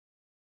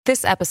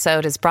This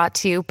episode is brought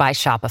to you by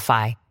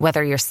Shopify.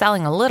 Whether you're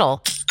selling a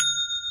little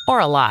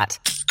or a lot,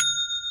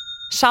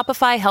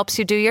 Shopify helps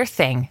you do your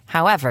thing,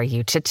 however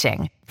you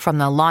cha-ching. From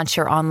the launch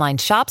your online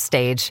shop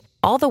stage,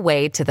 all the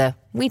way to the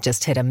we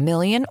just hit 1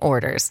 million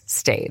orders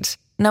stage.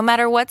 No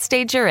matter what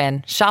stage you're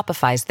in,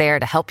 Shopify's there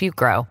to help you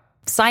grow.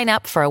 Sign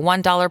up for a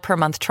 $1 per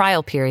month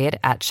trial period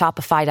at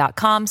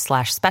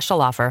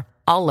shopify.com/special offer,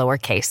 all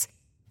lowercase.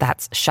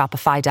 That's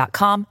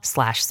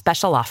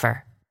shopify.com/special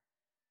offer.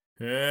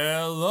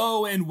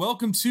 Hello and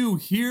welcome to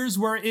Here's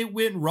Where It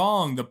Went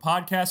Wrong, the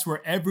podcast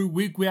where every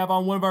week we have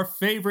on one of our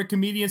favorite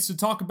comedians to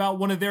talk about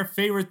one of their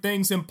favorite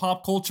things in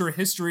pop culture,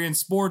 history, and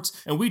sports,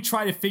 and we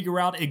try to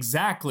figure out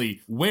exactly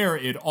where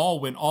it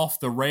all went off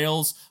the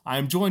rails.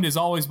 I'm joined as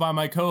always by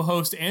my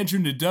co-host, Andrew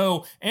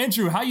Nadeau.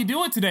 Andrew, how you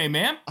doing today,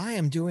 man? I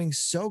am doing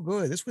so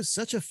good. This was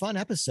such a fun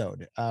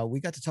episode. We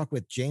got to talk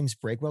with James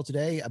Breakwell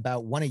today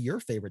about one of your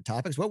favorite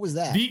topics. What was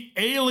that? The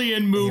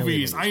Alien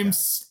movies.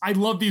 I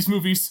love these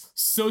movies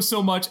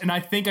so much, and I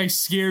think I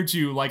scared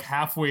you like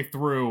halfway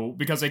through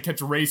because I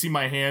kept raising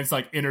my hands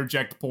like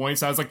interject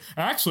points. I was like,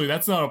 actually,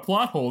 that's not a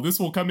plot hole. This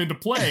will come into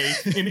play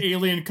in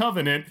Alien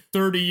Covenant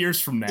 30 years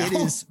from now. It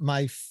is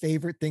my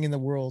favorite thing in the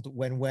world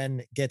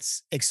when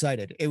gets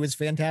excited. It was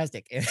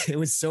fantastic. It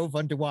was so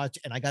fun to watch,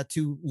 and I got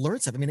to learn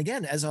stuff. I mean,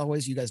 again, as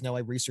always, you guys know I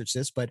researched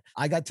this, but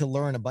I got to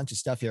learn a bunch of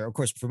stuff here. Of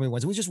course, for me,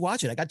 once we just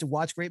watch it, I got to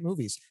watch great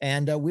movies.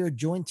 And we're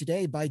joined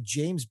today by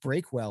James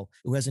Breakwell,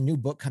 who has a new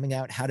book coming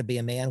out, How to Be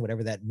a Man,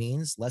 whatever that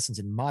means, Lessons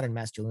in Modern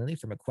Masculinity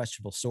from a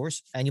Questionable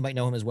Source. And you might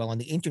know him as well on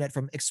the internet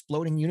from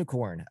Exploding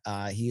Unicorn.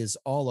 He is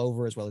all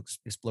over as well as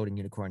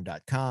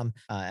explodingunicorn.com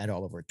and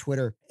all over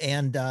Twitter.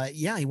 And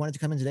he wanted to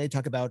come in today to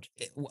talk about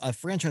a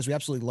franchise we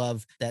absolutely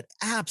love that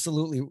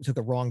absolutely took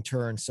a wrong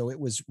turn. So it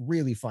was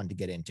really fun to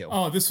get into.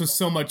 Oh, this was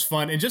so much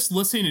fun. And just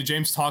listening to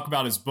James talk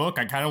about his book,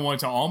 I kind of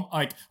wanted to,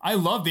 I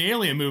love the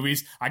Alien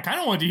movies. I kind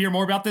of wanted to hear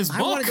more about this book.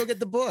 I want to go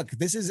get the book.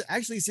 This is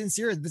actually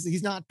sincere.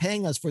 He's not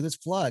paying us for this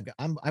plug.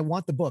 I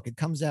want the book. It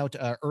comes out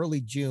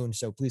early June,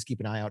 so please keep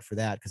an eye out for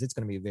that because it's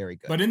going to be very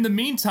good. But in the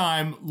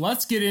meantime,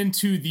 let's get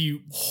into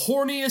the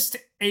horniest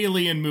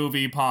Alien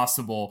movie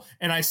possible.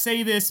 And I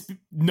say this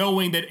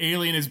knowing that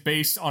Alien is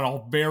based on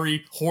a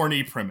very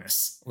horny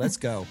premise. Let's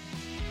go.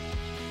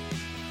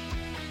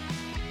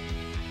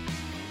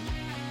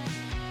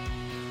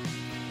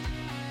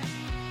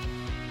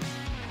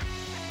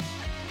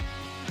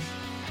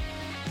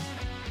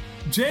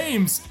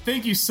 James,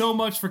 thank you so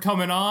much for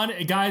coming on.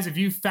 Guys, if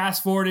you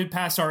fast forwarded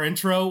past our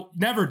intro,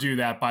 never do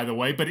that, by the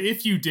way. But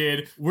if you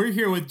did, we're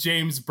here with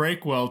James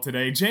Breakwell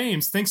today.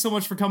 James, thanks so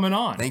much for coming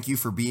on. Thank you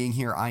for being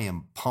here. I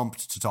am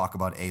pumped to talk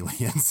about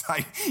aliens.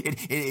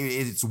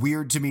 It's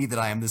weird to me that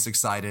I am this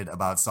excited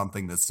about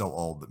something that's so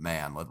old, but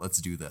man, let's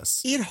do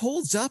this. It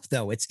holds up,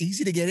 though. It's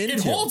easy to get into.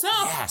 It holds up.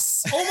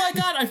 Yes. Oh my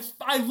God,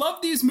 I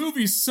love these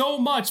movies so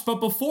much. But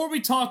before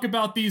we talk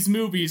about these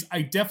movies,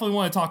 I definitely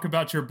want to talk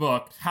about your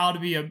book, How to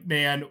Be a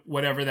Man,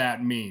 whatever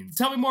that means.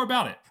 Tell me more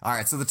about it. All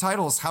right, so the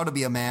title is How to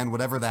Be a Man,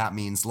 Whatever That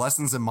Means,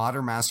 Lessons in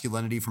Modern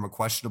Masculinity from a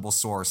Questionable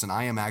Source, and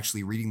I am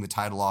actually reading the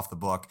title off the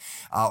book.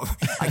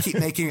 I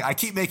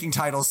keep making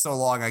titles so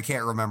long I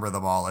can't remember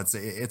them all.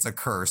 It's a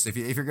curse. If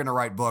you're going to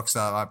write books,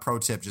 pro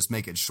tip, just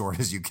make it short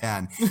as you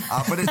can.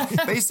 But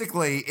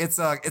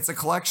it's a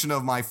collection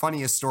of my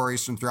funniest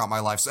stories from throughout my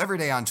life. So every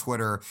day on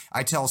Twitter,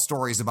 I tell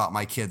stories about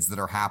my kids that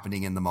are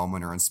happening in the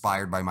moment or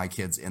inspired by my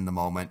kids in the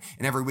moment.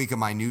 And every week in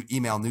my new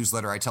email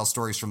newsletter, I tell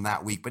stories from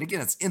that week. But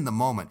again, it's in the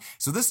moment.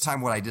 So this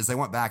time what I did is I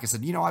went back and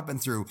said, I've been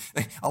through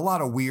a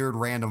lot of weird,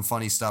 random,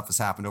 funny stuff has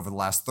happened over the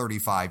last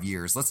 35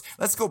 years.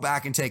 Let's go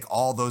back and take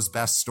all those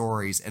best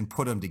stories and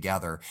put them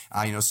together.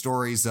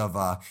 Stories of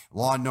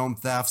law gnome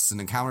thefts and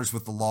encounters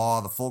with the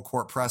law, the full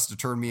court press to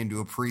turn me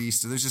into a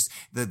priest. There's just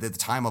the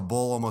time a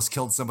bull almost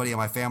killed somebody in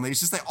my family.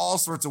 It's just like all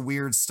sorts of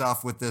weird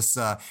stuff with this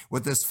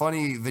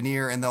funny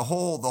veneer, and the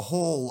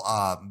whole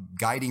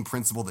guiding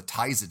principle that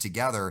ties it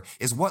together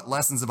is what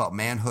lessons about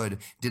manhood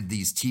did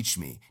these teach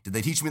me? Did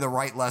they teach me the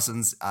right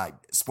lessons?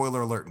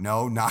 Spoiler alert,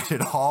 no, not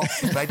at all.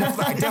 But I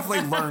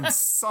definitely learned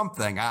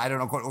something. I don't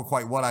know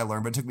quite what I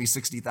learned, but it took me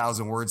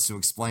 60,000 words to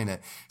explain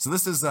it. So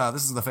this is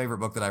the favorite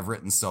book that I've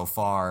written so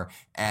far,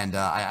 and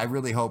I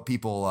really hope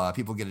people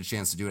get a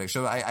chance to do it.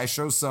 I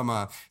show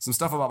some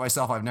stuff about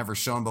myself I've never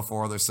shown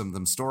before. There's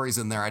some stories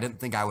in there I didn't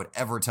think I would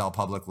ever tell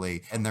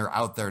publicly, and they're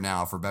out there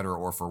now for better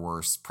or for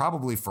worse.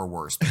 Probably for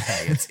worse, but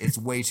hey, it's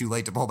way too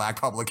late to pull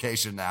back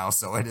publication now,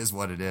 so it is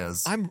what it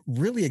is. I'm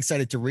really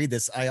excited to read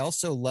this. I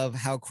also love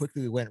how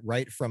quickly we went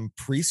right from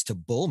priest to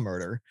bull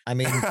murder. I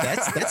mean,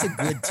 that's a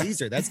good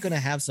teaser. That's going to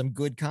have some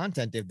good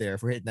content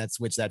if we're hitting that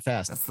switch that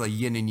fast. That's the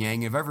yin and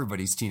yang of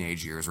everybody's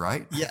teenage years,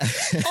 right? Yeah.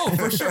 Oh,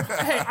 for sure.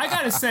 Hey, I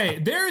gotta say,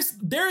 there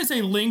is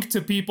a link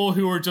to people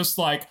who are just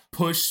like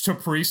pushed to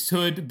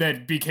priesthood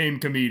that became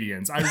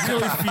comedians. I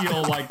really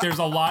feel like there's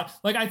a lot.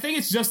 Like, I think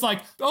it's just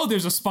like, oh,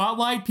 there's a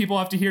spotlight. People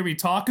have to hear me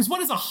talk. Because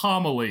what is a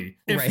homily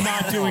if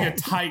not doing a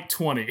tight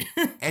 20?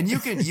 And you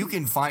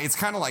can find, it's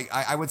kind kind of like,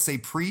 I would say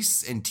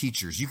priests and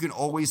teachers. You can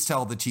always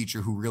tell the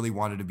teacher who really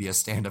wanted to be a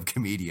stand-up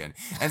comedian.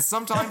 And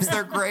sometimes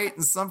they're great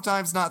and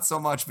sometimes not so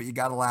much, but you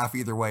got to laugh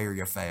either way or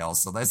you fail.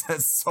 So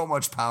that's so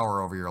much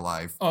power over your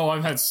life. Oh,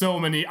 I've had so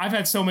many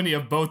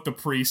of both the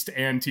priest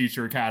and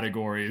teacher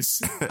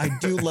categories. I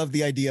do love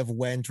the idea of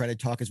Wen trying to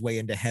talk his way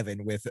into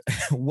heaven with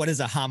what is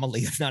a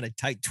homily if not a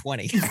tight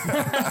 20.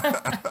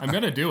 I'm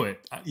going to do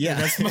it.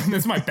 Yeah.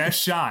 That's my best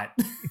shot.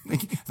 I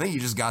think you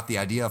just got the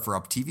idea for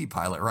a TV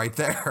pilot right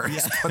there. Yeah.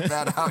 Just put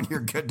that out and you're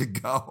good to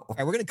go. All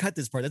right, we're going to cut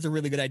this part. That's a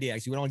really good idea.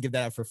 Actually, we don't want to give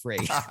that out for free.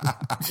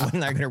 We're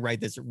not going to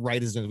write this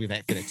right as soon as we've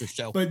finished the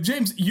show. But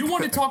James, you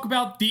want to talk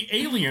about the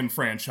Alien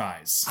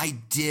franchise. I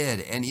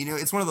did. And,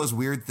 it's one of those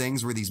weird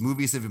things where these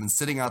movies have been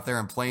sitting out there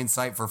in plain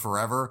sight for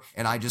forever.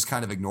 And I just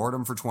kind of ignored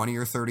them for 20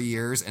 or 30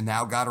 years and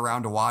now got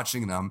around to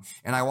watching them.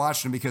 And I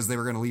watched them because they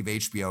were going to leave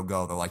HBO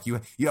Go. They're like, you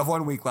have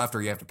 1 week left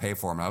or you have to pay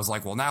for them. And I was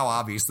like, well, now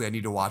obviously I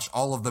need to watch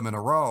all of them in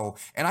a row.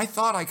 And I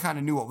thought I kind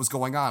of knew what was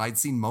going on. I'd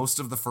seen most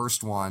of the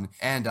first one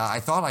and I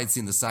thought I'd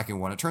seen the second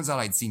one. It turns out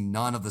I'd seen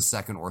none of the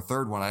second or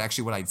third one.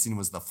 What I'd seen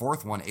was the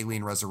fourth one,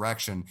 Alien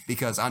Resurrection,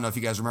 because I don't know if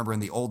you guys remember in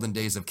the olden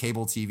days of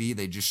cable TV,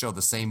 they just show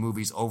the same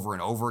movies over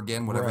and over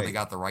again whenever they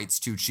got the rights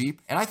too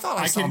cheap. And I thought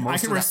I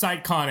can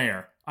recite Con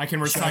Air. I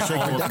can recite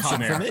all of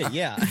Con Air. For me,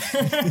 yeah.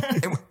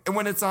 and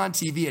when it's on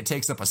TV, it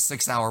takes up a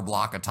 6-hour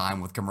block of time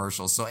with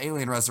commercials. So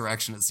Alien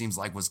Resurrection, it seems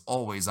like, was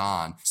always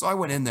on. So I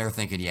went in there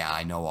thinking, yeah,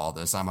 I know all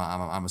this. I'm a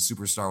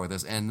superstar with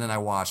this. And then I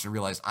watched and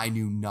realized I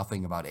knew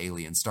nothing about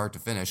Alien start to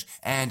finish.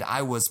 And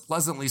I was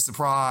pleasantly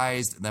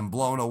surprised, then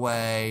blown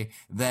away,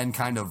 then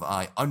kind of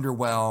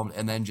underwhelmed,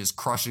 and then just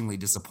crushingly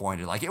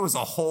disappointed. Like it was a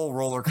whole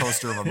roller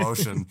coaster of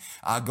emotion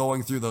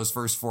going through those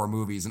first 4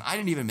 movies. And I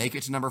didn't even make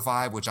it to number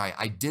 5, which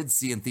I did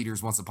see in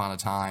theaters once upon a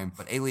time,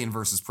 but Alien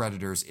vs.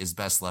 Predators is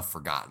best left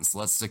forgotten. So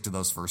let's stick to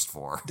those first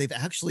 4. They've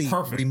actually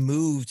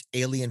removed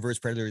Alien vs.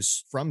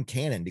 Predators from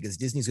canon because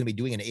Disney's going to be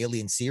doing an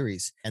Alien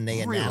series. And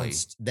they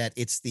announced that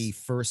it's the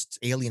first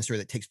Alien story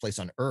that takes place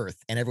on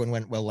Earth. And everyone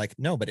went, well, like,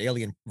 no, but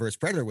Alien vs.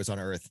 Predator was on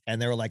Earth.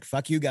 And they were like,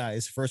 fuck you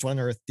guys. First one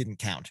on Earth didn't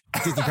count.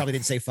 Disney probably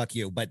didn't say fuck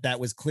you, but that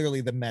was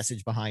clearly the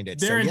message behind it.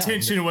 Their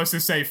intention was to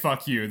say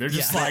fuck you. They're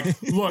just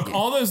like, look,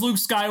 all those Luke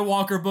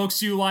Skywalker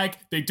books you like,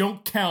 they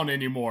don't count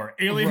anymore.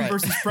 Alien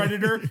vs.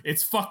 Predator,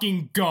 it's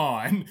fucking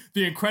gone.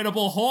 The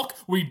Incredible Hulk,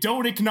 we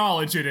don't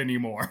acknowledge it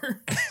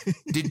anymore.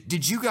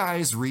 Did you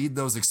guys read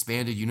those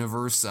expanded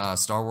universe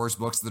Star Wars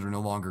books that are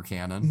no longer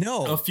canon?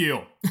 No. A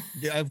few.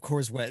 Yeah, of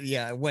course,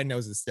 Wen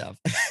knows his stuff.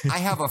 I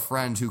have a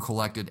friend who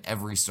collected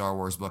every Star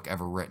Wars book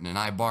ever written, and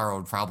I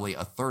borrowed probably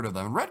a third of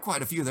them and read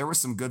quite a few. There was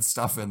some good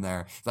stuff in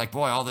there. Like,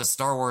 boy, all this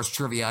Star Wars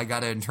trivia I got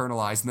to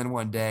internalize. And then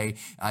one day,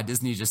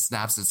 Disney just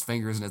snaps its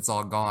fingers and it's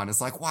all gone.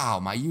 It's like, wow,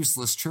 my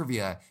useless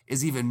trivia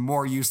is even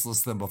more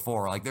useless than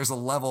before. Like, there's a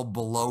level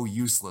below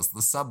useless,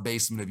 the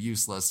sub-basement of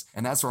useless,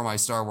 and that's where my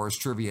Star Wars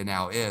trivia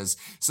now is.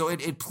 So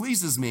it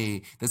pleases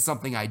me that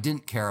something I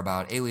didn't care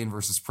about, Alien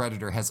vs.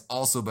 Predator, has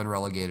also been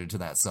relegated to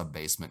that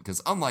sub-basement,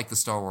 because unlike the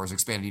Star Wars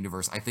expanded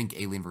universe, I think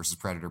Alien vs.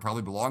 Predator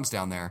probably belongs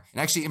down there.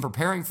 And actually, in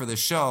preparing for this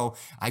show,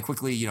 I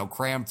quickly,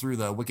 crammed through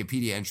the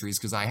Wikipedia entries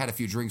because I had a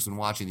few drinks when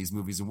watching these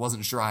movies and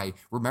wasn't sure I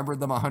remembered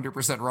them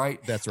 100%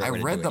 right. That's right.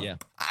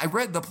 I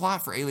read the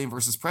plot for Alien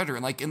vs. Predator,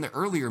 and like in the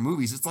earlier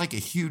movies, it's like a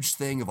huge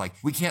thing of like,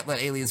 we can't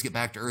let aliens get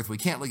back to Earth. We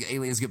can't let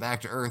aliens get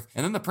back to Earth.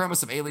 And then the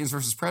premise of Aliens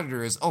vs.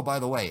 Predator is, oh, by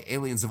the way,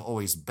 aliens have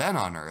always been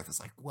on Earth. It's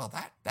like, well,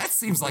 that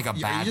seems like a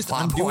bad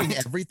plot point.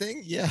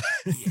 Everything. Yeah.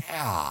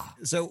 Yeah.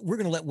 So we're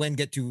going to let Wen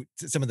get to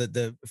some of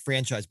the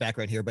franchise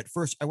background here. But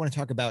first, I want to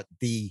talk about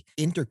the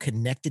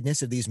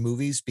interconnectedness of these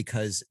movies,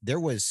 because there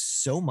was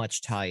so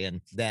much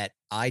tie-in that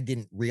I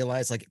didn't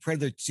realize. Like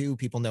Predator 2,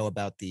 people know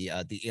about the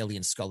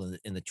alien skull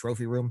in the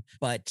trophy room.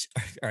 But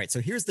all right,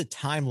 so here's the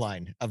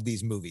timeline of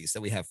these movies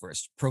that we have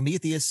first.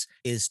 Prometheus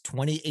is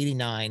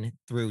 2089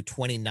 through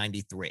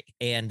 2093.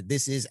 And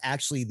this is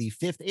actually the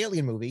 5th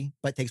Alien movie,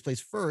 but takes place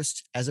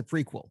first as a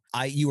prequel.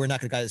 You are not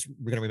going to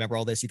remember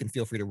all this. You can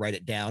feel free to write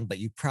it down, but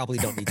you probably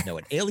don't need to know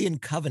it. Alien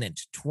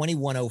Covenant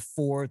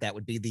 2104, that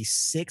would be the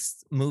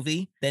 6th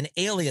movie. Then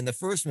Alien, the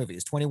first movie,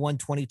 is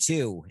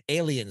 2122.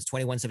 Aliens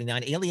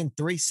 2179. Alien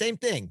 3, same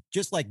thing,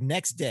 just like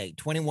next day,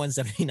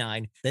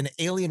 2179. Then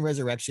Alien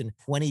Resurrection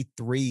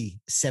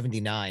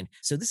 2379.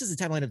 So this is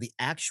the timeline of the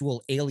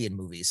actual Alien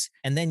movies.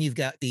 And then you've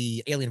got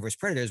the Alien vs.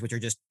 Predators, which are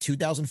just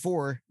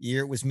 2004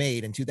 year it was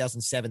made. In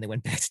 2007, they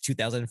went back to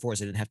 2004,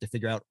 so they didn't have to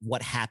figure out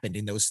what happened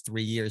in those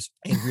 3 years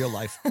in real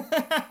life.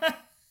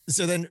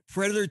 So then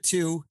Predator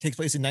 2 takes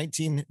place in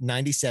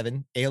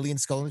 1997, Alien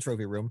Skull in the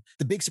Trophy Room.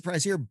 The big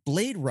surprise here,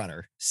 Blade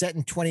Runner, set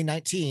in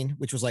 2019,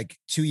 which was like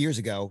 2 years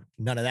ago.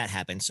 None of that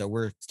happened, so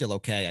we're still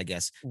okay, I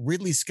guess.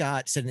 Ridley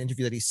Scott said in an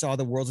interview that he saw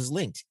the worlds as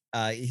linked.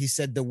 He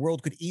said the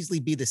world could easily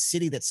be the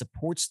city that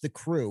supports the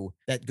crew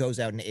that goes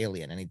out in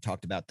Alien. And he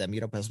talked about them,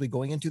 possibly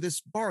going into this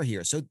bar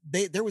here. So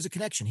there was a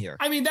connection here.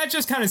 I mean, that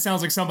just kind of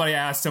sounds like somebody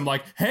asked him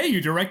like, hey,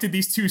 you directed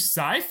these 2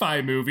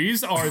 sci-fi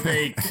movies. Are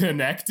they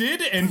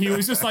connected? And he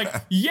was just like,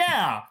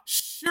 yeah,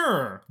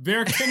 sure,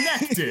 they're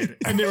connected.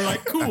 And they were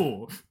like,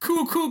 cool.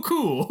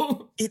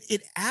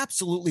 It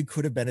absolutely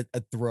could have been a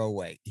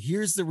throwaway.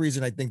 Here's the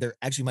reason I think there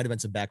actually might have been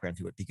some background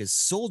to it, because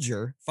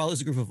Soldier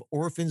follows a group of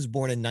orphans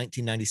born in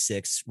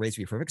 1996, raised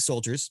to be perfect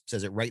soldiers,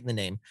 says it right in the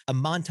name. A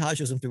montage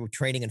shows them through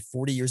training and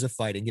 40 years of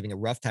fighting, giving a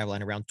rough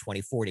timeline around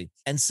 2040.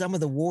 And some of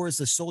the wars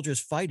the soldiers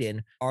fight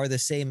in are the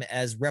same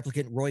as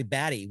replicant Roy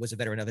Batty was a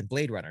veteran of in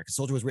Blade Runner, because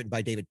Soldier was written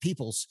by David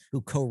Peoples,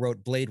 who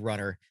co-wrote Blade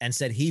Runner and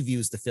said he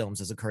views the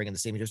films as occurring in the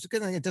same universe.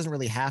 It doesn't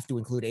really have to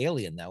include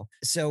Alien, though.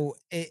 So,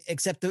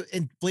 except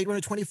in Blade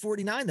Runner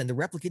 2049, then the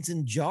replicants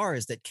in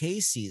jars that Kay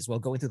sees while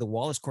going through the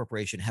Wallace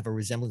Corporation have a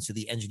resemblance to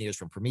the engineers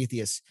from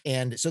Prometheus.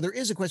 And so there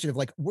is a question of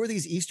like, were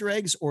these Easter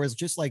eggs, or is it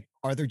just like,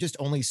 are there just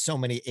only so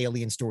many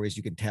alien stories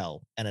you can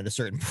tell? And at a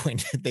certain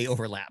point, they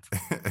overlap.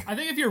 I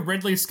think if you're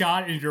Ridley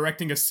Scott and you're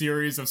directing a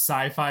series of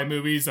sci-fi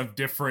movies of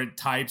different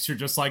types, you're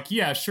just like,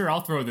 yeah, sure,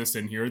 I'll throw this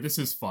in here. This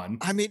is fun.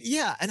 I mean,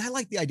 yeah. And I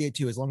like the idea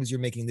too, as long as you're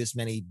making this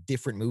many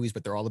different movies,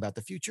 but they're all about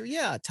the future.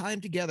 Yeah, tie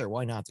them together.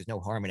 Why not? There's no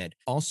harm in it.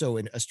 Also,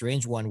 a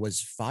strange one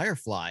was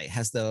Firefly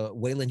has the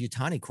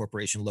Weyland-Yutani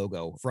Corporation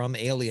logo from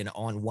Alien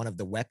on one of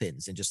the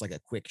weapons in just like a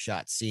quick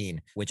shot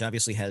scene, which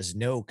obviously has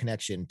no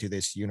connection to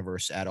this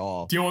universe at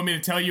all. Do you want me to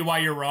tell you why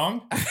you're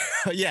wrong?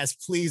 Yes,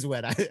 please,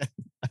 Wed.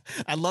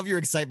 I love your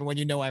excitement when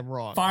you know I'm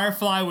wrong.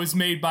 Firefly was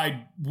made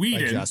by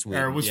Whedon,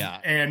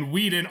 and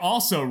Whedon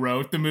also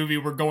wrote the movie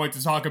we're going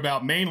to talk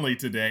about mainly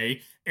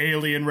today,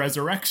 Alien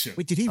Resurrection.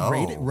 Wait, did he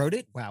wrote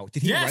it? Wow.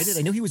 Did he write it?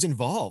 I knew he was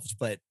involved,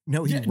 but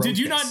no, he wrote Did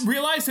you not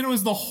realize that it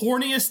was the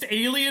horniest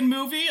Alien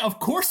movie? Of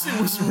course it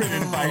was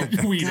written by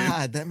Whedon.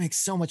 God, that makes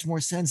so much more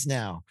sense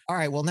now. All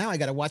right, well, now I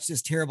got to watch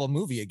this terrible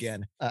movie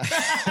again.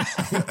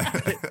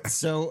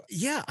 So,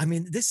 yeah, I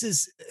mean, this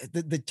is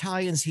the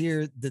tie-ins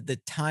here. The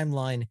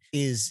timeline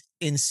is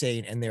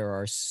insane, and there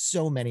are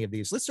so many of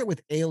these. Let's start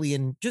with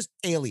Alien, just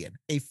Alien,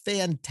 a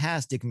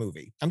fantastic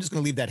movie. I'm just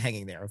going to leave that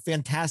hanging there. A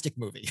fantastic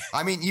movie.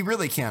 I mean, you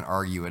really can't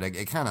argue it.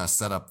 It kind of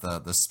set up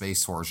the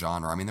space horror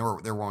genre. I mean,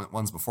 there were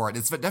ones before it.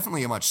 It's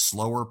definitely a much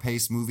slower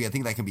paced movie. I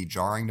think that can be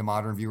jarring to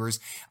modern viewers.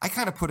 I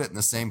kind of put it in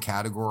the same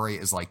category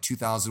as like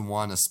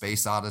 2001: A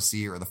Space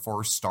Odyssey or the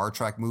first Star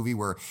Trek movie,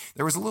 where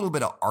there was a little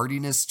bit of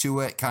artiness to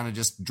it, kind of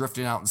just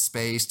drifting out in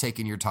space,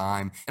 taking your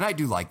time. And I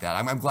do like that.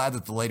 I'm glad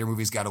that the later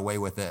movies got away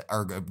with it,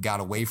 or got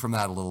away from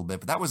that a little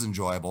bit, but that was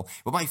enjoyable.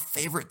 But my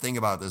favorite thing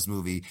about this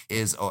movie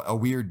is a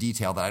weird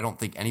detail that I don't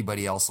think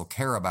anybody else will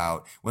care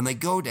about. When they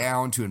go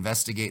down to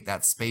investigate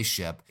that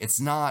spaceship, it's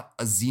not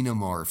a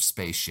xenomorph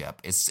spaceship.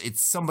 It's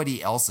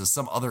somebody else's,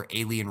 some other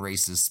alien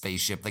race's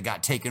spaceship that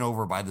got taken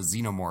over by the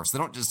xenomorphs. They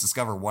don't just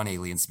discover one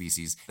alien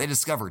species, they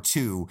discover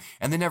two,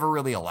 and they never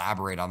really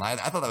elaborate on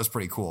that. I thought that was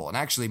pretty cool. And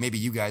actually, maybe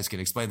you guys can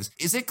explain this.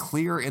 Is it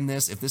clear in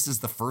this if this is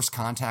the first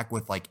contact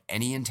with like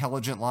any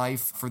intelligent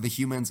life for the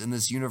humans in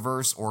this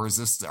universe, or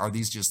are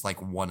these just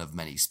like one of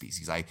many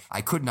species?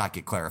 I could not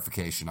get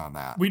clarification on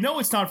that. We know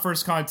it's not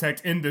first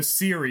contact in the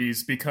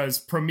series because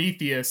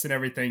Prometheus and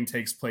everything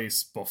takes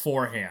place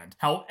beforehand.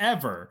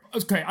 However,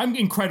 okay, I'm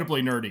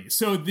incredibly nerdy.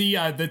 So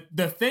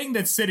the thing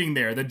that's sitting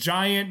there, the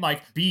giant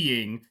like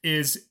being,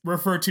 is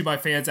referred to by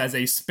fans as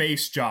a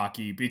space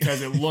jockey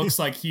because it looks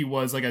like he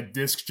was like a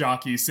disc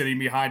jockey sitting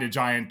behind a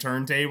giant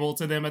turntable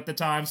to them at the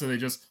time. So they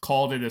just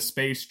called it a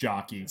space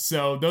jockey.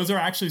 So those are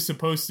actually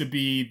supposed to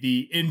be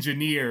the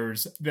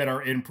engineers that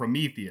are in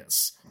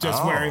Prometheus,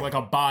 just wearing like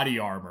a body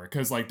armor,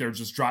 because like they're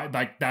just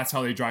like that's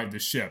how they drive the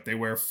ship. They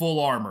wear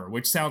full armor,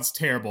 which sounds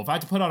terrible. If I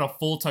had to put on a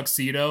full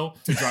tuxedo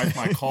to drive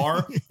my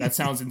car, that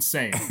sounds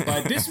insane.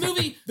 But this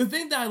movie, the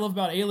thing that I love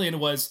about Alien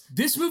was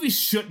this movie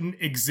shouldn't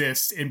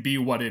exist and be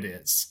what it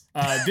is.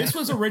 This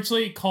was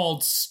originally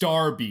called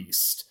Star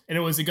Beast, and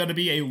it was going to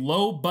be a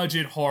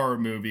low-budget horror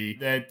movie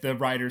that the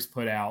writers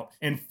put out.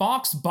 And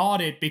Fox bought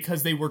it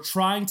because they were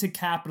trying to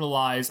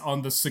capitalize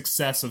on the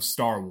success of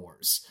Star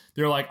Wars.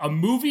 They're like, a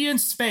movie in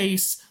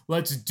space,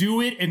 let's do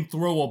it and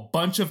throw a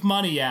bunch of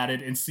money at it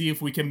and see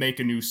if we can make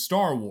a new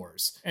Star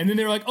Wars. And then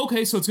they're like,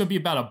 okay, so it's going to be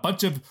about a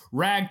bunch of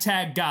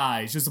ragtag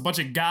guys, just a bunch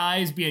of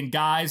guys being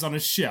guys on a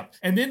ship.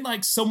 And then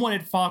like someone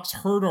at Fox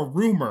heard a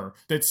rumor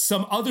that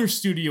some other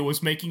studio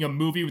was making a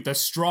movie with a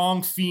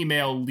strong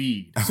female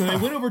lead. So they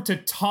went over to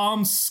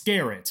Tom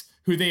Skerritt,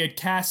 who they had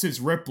cast as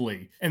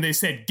Ripley, and they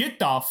said, get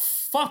the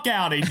fuck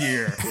out of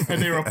here.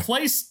 And they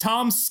replaced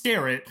Tom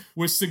Skerritt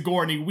with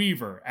Sigourney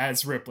Weaver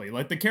as Ripley.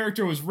 Like, the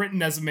character was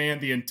written as a man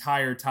the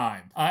entire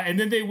time. And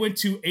then they went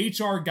to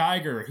H.R.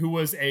 Geiger, who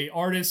was a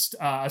artist,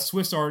 a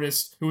Swiss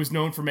artist who was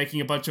known for making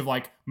a bunch of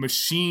like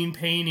machine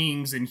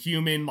paintings and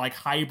human like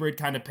hybrid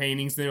kind of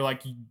paintings. They're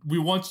like, we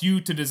want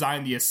you to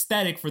design the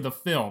aesthetic for the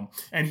film.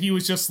 And he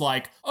was just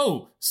like,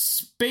 oh,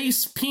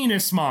 space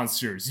penis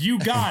monsters, you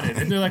got it.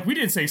 And they're like, we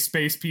didn't say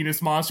space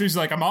penis monsters. He's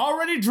like, I'm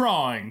already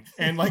drawing.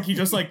 And like, he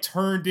just like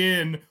turned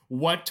in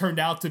what turned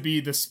out to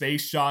be the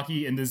space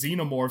jockey and the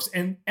xenomorphs.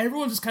 And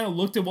everyone just kind of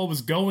looked at what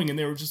was going and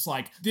they were just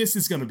like, this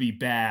is going to be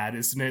bad,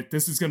 isn't it?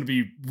 This is going to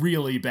be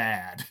really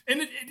bad.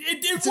 And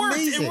it worked.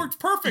 Amazing. It worked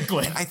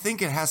perfectly. I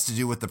think it has to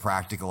do with the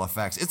practical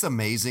effects. It's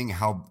amazing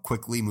how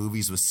quickly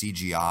movies with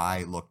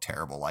CGI look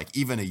terrible, like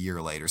even a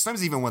year later,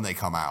 sometimes even when they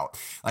come out.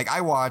 Like I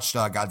watched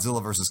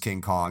Godzilla versus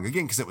King Kong,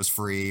 again, because it was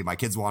free. My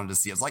kids wanted to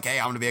see it. It's like, hey,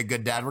 I'm going to be a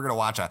good dad. We're going to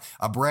watch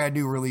a brand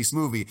new release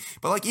movie.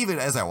 But like, even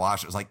as I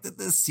watched it, was like,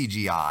 this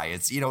CGI.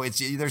 It's,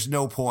 there's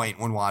no point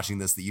when watching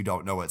this that you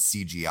don't know it's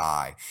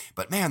CGI.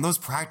 But man, those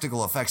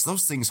practical effects,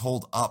 those things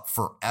hold up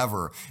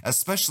forever,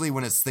 especially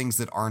when it's things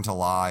that aren't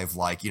alive,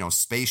 like,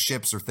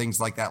 spaceships or things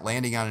like that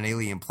landing on an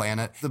alien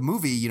planet. The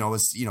movie,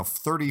 is,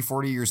 30,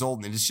 40 years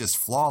old and it's just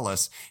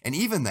flawless. And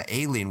even the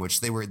alien,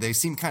 which they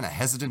seemed kind of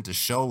hesitant to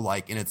show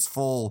like in its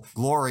full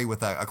glory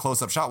with a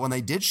close-up shot. When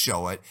they did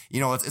show it,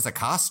 it's a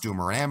costume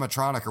or an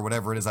animatronic or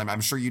whatever it is.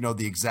 I'm sure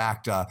the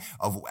exact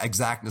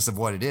exactness of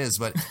what it is,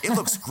 but it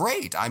looks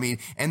great. I mean,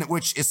 and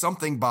which is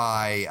something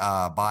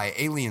by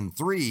Alien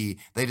 3,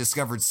 they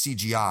discovered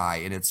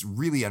CGI, and it's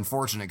really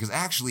unfortunate because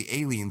actually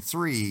Alien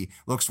 3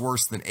 looks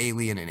worse than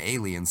Alien and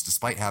Aliens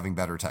despite having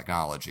better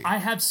technology. I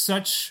have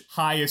such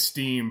high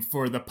esteem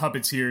for the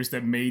puppeteers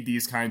that made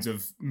these kinds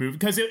of movies,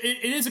 because it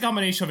is a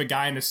combination of a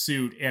guy in a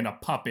suit and a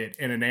puppet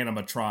and an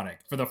animatronic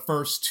for the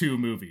first two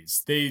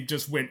movies. They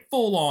just went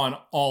full on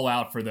all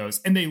out for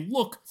those, and they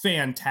look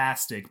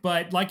fantastic.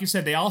 But like you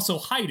said, they also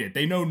hide it.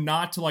 They know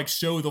not to like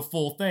show the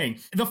full thing.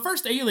 The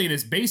first Alien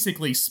is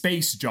basically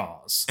Space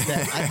Jaws.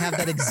 I have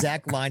that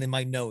exact line in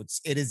my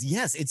notes. It is,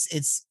 yes,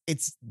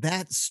 it's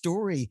that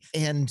story.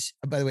 And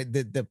by the way,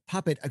 the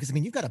puppet, because I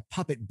mean, you've got a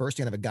puppet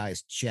bursting out of a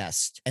guy's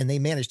chest, and they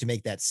managed to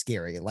make that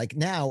scary. Like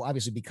now,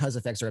 obviously, because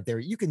effects are up there,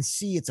 you can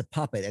see it's a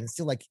puppet, and it's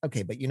still like,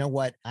 okay, but you know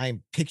what?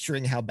 I'm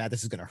picturing how bad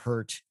this is going to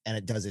hurt, and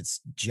it does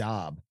its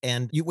job.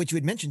 And what you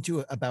had mentioned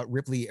too about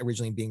Ripley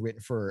originally being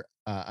written for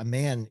a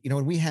man,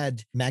 when we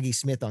had Maggie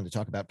Smith on to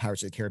talk about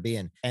Pirates of the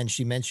Caribbean, and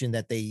she mentioned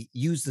that they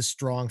use the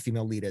strong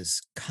female lead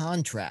as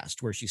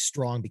contrast, where she's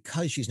strong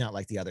because she's not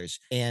like the others.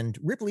 And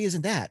Ripley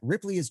isn't that.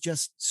 Ripley is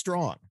just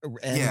strong.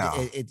 And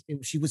yeah.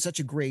 She was such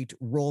a great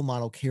role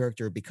model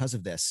character because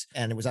of this.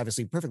 And it was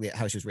obviously perfectly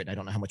how she was written. I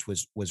don't know how much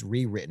was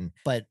rewritten,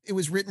 but it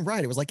was written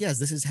right. It was like, yes,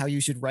 this is how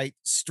you should write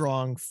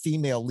strong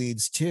female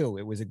leads too.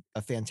 It was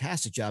a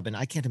fantastic job. And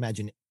I can't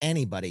imagine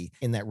anybody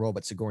in that role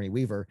but Sigourney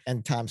Weaver.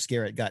 And Tom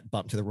Skerritt got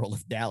bumped to the role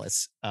of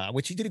Dallas,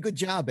 which he did a good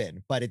job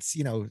in, but it's,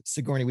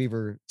 Sigourney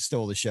Weaver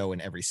stole the show in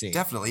every scene.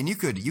 Definitely. And you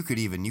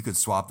could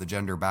swap the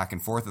gender back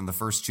and forth in the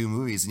first two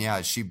movies. And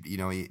yeah,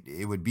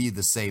 it would be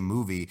the same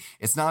movie.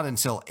 It's not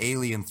until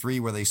Alien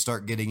 3 where they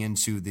start getting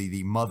into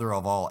the mother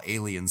of all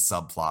aliens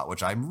subplot,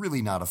 which I'm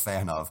really not a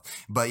fan of.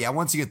 But yeah,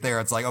 once you get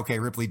there, it's like, okay,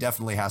 Ripley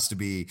definitely has to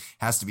be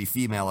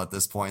female at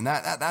this point.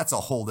 That's a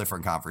whole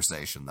different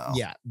conversation though.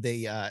 Yeah.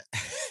 They,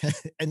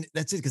 and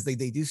that's it, because they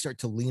do start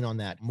to lean on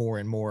that more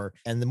and more.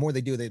 And the more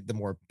they do, the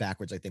more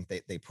backwards I think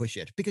they push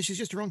it, because she's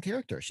just her own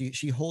character.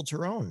 She holds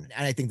her own.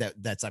 And I think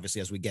that's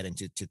obviously, as we get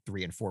into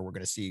 3 and 4, we're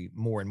going to see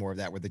more and more of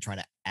that, where they're trying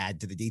to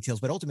add to the details.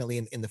 But ultimately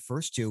in the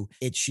first two,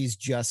 she's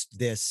just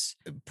this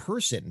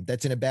person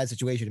that's in a bad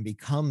situation and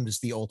becomes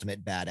the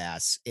ultimate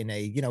badass in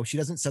a, she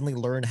doesn't suddenly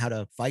learn how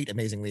to fight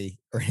amazingly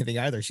or anything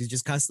either. She's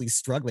just constantly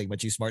struggling,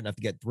 but she's smart enough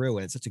to get through.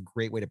 And it's such a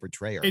great way to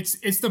portray her.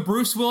 It's the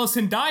Bruce Willis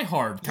and Die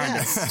Hard kind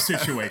of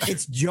situation.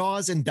 It's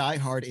Jaws and Die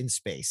Hard in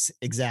space.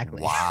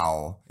 Exactly.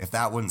 Wow. If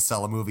that wouldn't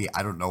sell a movie,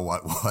 I don't know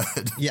what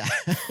would. Yeah.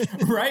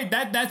 Right?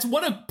 That's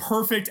what a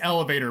perfect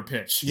elevator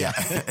pitch. Yeah.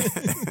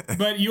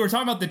 But you were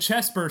talking about the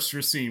chest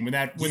burster scene when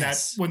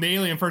the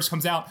alien first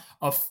comes out.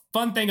 A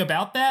fun thing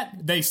about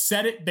that, they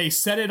set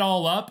it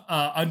all up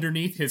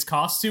underneath his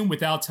costume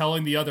without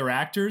telling the other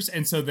actors,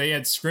 and so they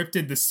had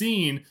scripted the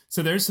scene,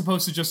 so they're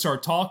supposed to just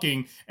start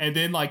talking, and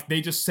then like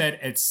they just said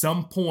at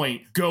some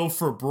point, go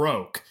for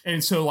broke.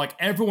 And so like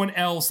everyone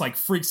else like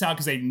freaks out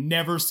because they've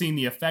never seen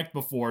the effect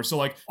before. So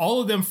like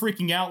all of them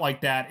freaking out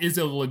like that is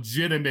a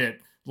legitimate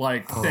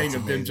thing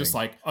of them just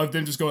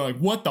going like,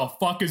 what the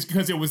fuck is,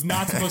 because it was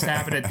not supposed to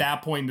happen at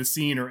that point in the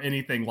scene or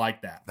anything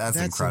like that. That's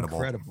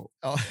incredible.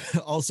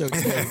 Also,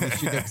 today,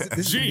 this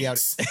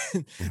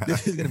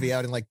is going to be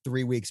out in like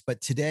 3 weeks,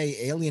 but today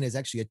Alien is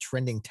actually a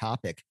trending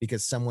topic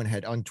because someone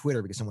had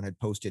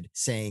posted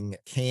saying,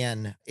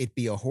 can it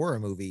be a horror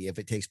movie if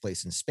it takes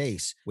place in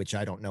space? Which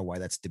I don't know why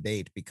that's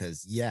debate,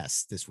 because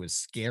yes, this was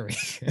scary.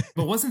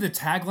 But wasn't the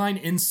tagline,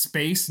 in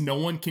space, no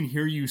one can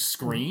hear you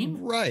scream?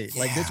 Right.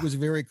 Like this was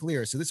very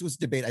clear. So this was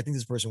debate. I think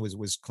this person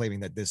was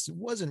claiming that this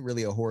wasn't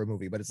really a horror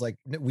movie, but it's like,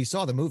 we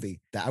saw the movie.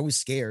 That I was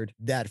scared.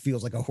 That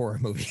feels like a horror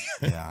movie.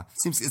 Yeah,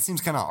 it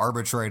seems kind of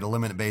arbitrary to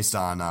limit it based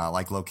on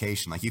like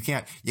location. Like you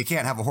can't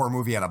have a horror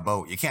movie on a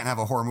boat. You can't have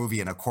a horror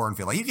movie in a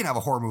cornfield. Like you can have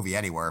a horror movie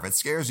anywhere. If it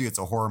scares you, it's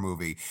a horror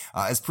movie.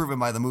 As proven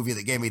by the movie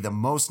that gave me the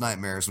most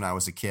nightmares when I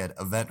was a kid,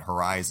 Event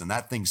Horizon.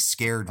 That thing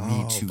scared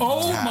me to death.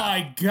 Oh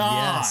my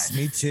god! Yes,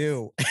 me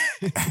too.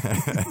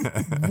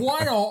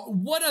 What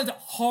a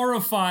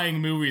horrifying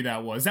movie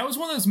that was. That was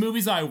one of those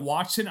movies I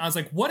watched and I was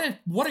like, what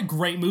a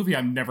great movie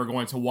I'm never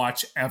going to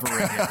watch ever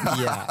again.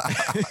 Yeah.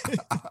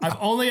 I've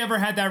only ever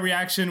had that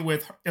reaction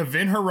with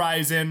Event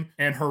Horizon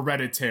and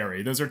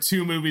Hereditary. Those are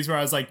two movies where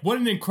I was like, what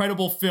an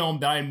incredible film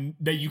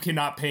that you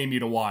cannot pay me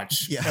to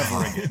watch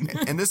ever again.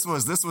 And this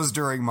was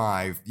during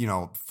my,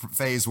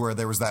 phase where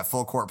there was that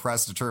full court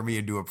press to turn me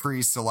into a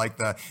priest. So like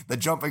the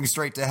jumping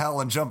straight to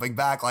hell and jumping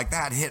back, like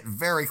that hit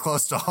very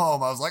close to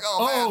home. I was like,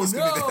 oh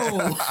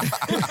man,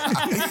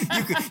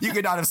 you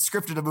could not have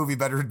scripted a movie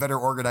better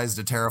organized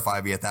to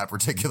terrify me at that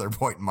particular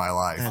point in my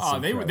life.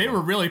 They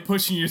were really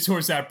pushing you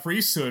towards that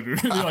priesthood. You're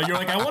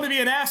like, I want to be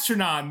an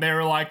astronaut. And they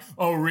were like,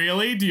 oh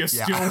really? Do you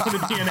still want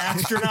to be an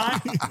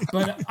astronaut?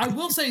 But I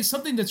will say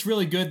something that's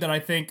really good that I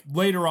think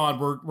later on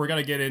we're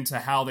going to get into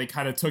how they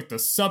kind of took the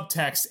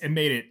subtext and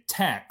made it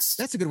text.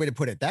 That's a good way to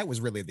put it. That was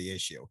really the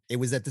issue. It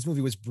was that this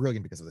movie was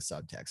brilliant because of the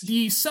subtext.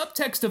 The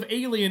subtext of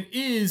Alien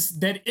is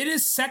that it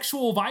is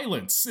sexual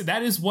violence.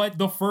 That is what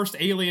the first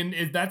Alien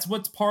is. That's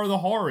what's part of the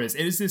horror is.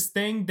 It is this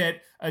thing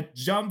that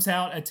jumps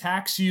out,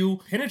 attacks you,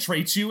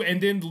 penetrates you,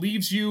 and then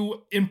leaves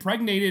you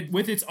impregnated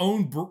with its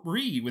own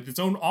breed, with its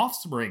own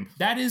offspring.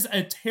 That is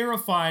a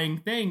terrifying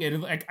thing.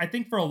 And I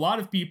think for a lot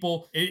of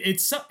people,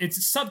 it's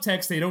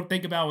subtext they don't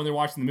think about when they're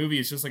watching the movie.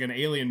 It's just like an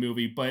alien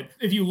movie. But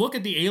if you look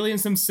at the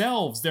aliens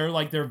themselves, they're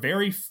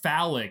very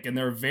phallic and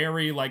they're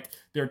very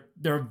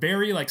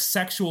very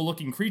sexual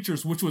looking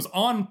creatures, which was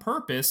on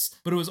purpose,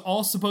 but it was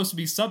all supposed to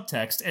be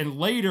subtext. And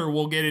later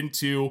we'll get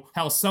into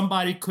how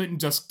somebody couldn't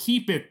just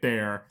keep it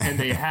there and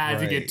they had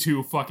to get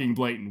too fucking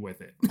blatant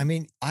with it. I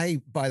mean,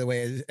 by the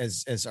way,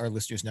 as our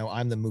listeners know,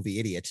 I'm the movie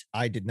idiot.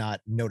 I did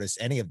not notice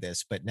any of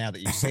this, but now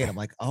that you say it, I'm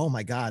like, oh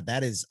my God,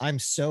 I'm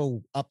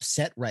so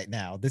upset right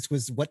now. This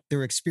was what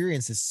their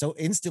experience is so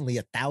instantly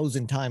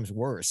 1,000 times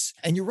worse.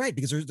 And you're right,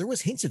 because there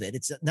was hints of it.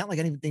 It's not like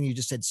anything you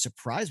just said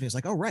surprised me. It's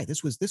like, oh right,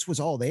 this was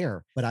all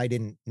there, but I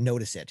didn't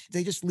notice it.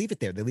 They just leave it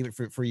there. They leave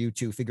it for you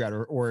to figure out,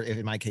 or if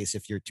in my case,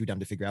 if you're too dumb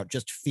to figure out,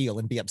 just feel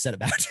and be upset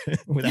about it.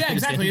 Yeah,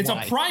 exactly. It's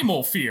a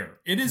primal fear.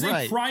 It is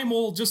a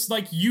primal, just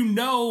like you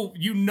know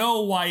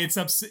why it's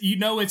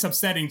it's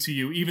upsetting to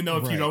you, even though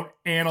if you don't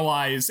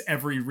analyze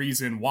every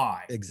reason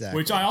why. Exactly.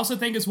 Which I also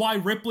think is why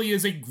Ripley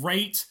is a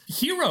great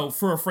hero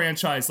for a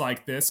franchise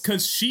like this,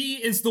 because she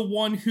is the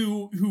one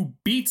who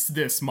beats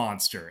this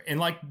monster. And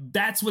like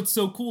that's what's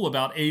so cool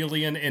about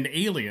Alien and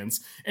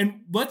Aliens.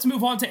 And let's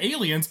move on to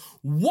Aliens.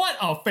 What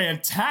a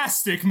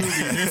fantastic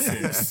movie this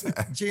is.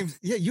 James,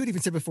 you had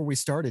even said before we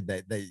started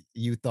that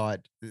you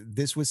thought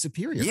this was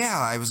superior. Yeah,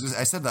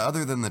 I said that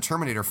other than the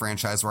Terminator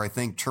franchise, where I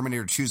think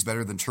Terminator 2 is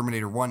better than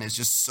Terminator 1, it's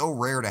just so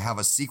rare to have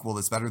a sequel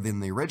that's better than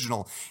the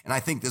original. And I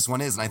think this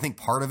one is. And I think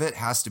part of it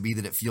has to be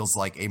that it feels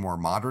like a more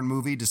modern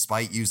movie,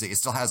 despite it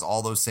still has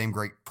all those same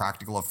great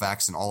practical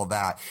effects and all of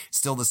that,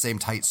 still the same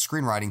tight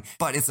screenwriting,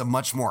 but it's a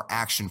much more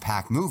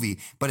action-packed movie,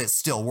 but it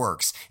still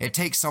works. It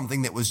takes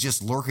something that was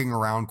just lurking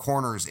around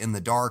corners in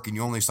the dark and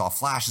you only saw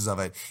flashes of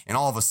it, and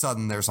all of a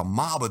sudden there's a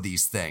mob of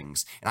these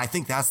things. And I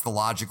think that's the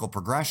logical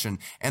progression,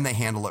 and they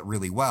handle it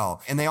really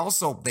well. And they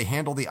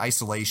handle the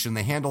isolation,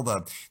 they handle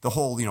the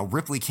whole,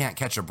 Ripley can't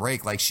catch a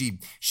break. Like she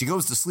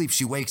goes to sleep,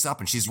 she wakes up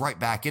and she's right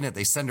back in it.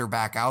 They send her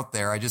back out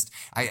there.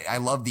 I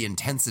love the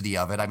intensity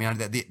of it. I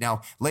mean,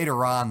 now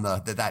later on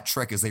that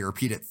trick, as they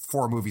repeat it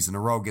 4 movies in a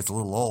row, gets a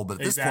little old, but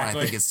at this point I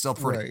think it's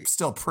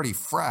still pretty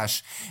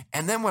fresh.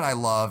 And then what I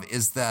love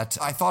is that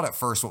I thought at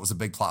first what was a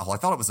big plot hole, I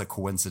thought it was a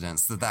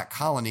coincidence that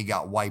colony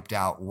got wiped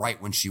out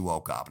right when she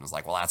woke up. And I was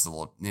like, well, that's a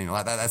little,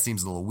 that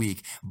seems a little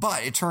weak.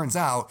 But it turns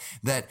out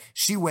that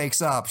she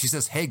wakes up, she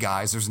says, hey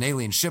guys, there's an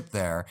alien ship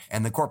there.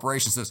 And the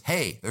corporation says,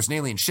 hey, there's an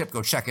alien ship,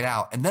 go check it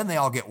out. And then they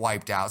all get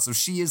wiped out. So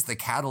she is the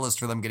catalyst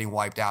for them getting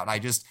wiped out.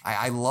 And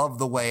I love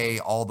the way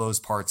all those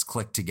parts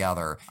click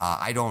together.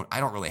 I don't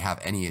really have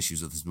any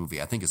issues with this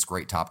movie. I think it's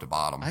great top to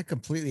bottom. I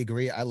completely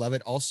agree. I love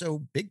it. Also,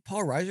 big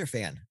Paul Reiser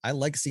fan. I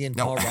like seeing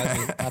Paul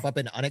Reiser pop up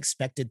in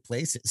unexpected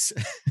places.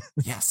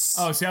 Yes.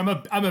 Oh, see, I'm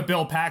a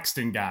Bill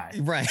Paxton guy.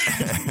 Right.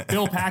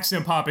 Bill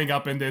Paxton popping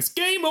up in this.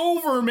 Game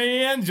over,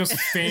 man. Just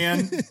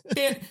fan.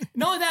 And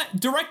not only that,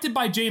 directed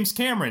by James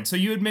Cameron. So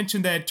you had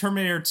mentioned that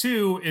Terminator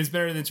 2 is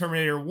better than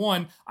Terminator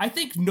 1. I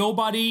think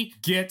nobody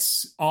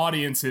gets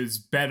audiences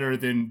better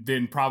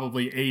than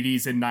probably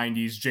 80s and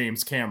 90s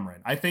James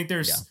Cameron. I think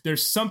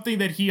there's something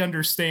that he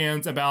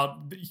understands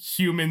about the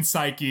human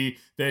psyche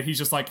that he's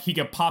just like, he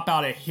can pop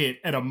out a hit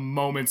at a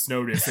moment's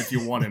notice if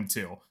you want him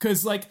to.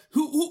 Because like,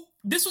 who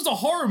this was a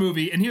horror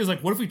movie, and he was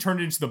like, what if we turned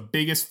it into the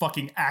biggest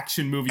fucking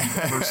action movie you've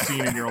ever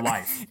seen in your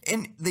life?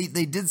 And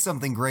they did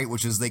something great,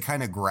 which is they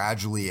kind of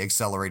gradually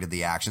accelerated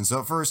the action.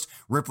 So at first,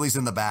 Ripley's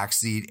in the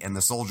backseat, and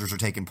the soldiers are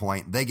taking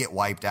point. They get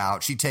wiped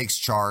out. She takes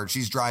charge.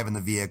 She's driving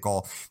the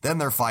vehicle. Then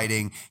they're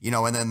fighting,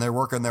 and then they're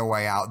working their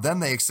way out. Then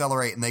they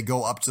accelerate, and they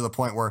go up to the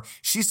point where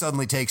she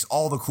suddenly takes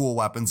all the cool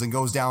weapons and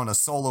goes down a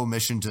solo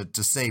mission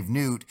to save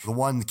Newt, the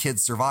one kid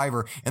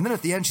survivor. And then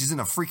at the end, she's in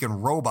a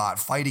freaking robot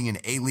fighting an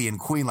alien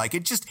queen. Like,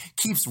 it just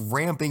keeps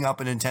ramping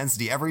up in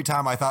intensity every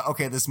time I thought,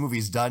 okay, this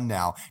movie's done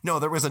now. No,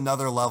 there was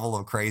another level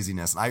of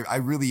craziness. And I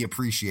really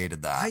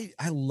appreciated that.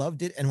 I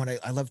loved it. And what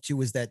I loved too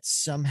was that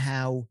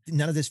somehow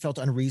none of this felt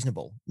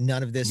unreasonable.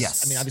 None of this.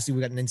 Yes. I mean, obviously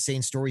we got an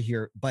insane story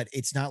here, but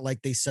it's not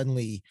like they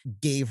suddenly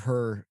gave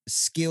her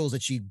skills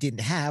that she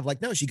didn't have.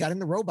 Like, no, she got in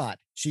the robot.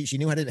 She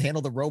knew how to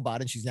handle the robot,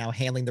 and she's now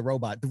handling the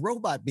robot. The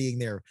robot being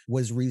there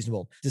was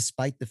reasonable,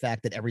 despite the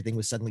fact that everything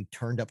was suddenly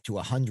turned up to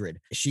 100.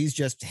 She's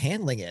just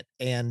handling it.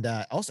 And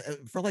also,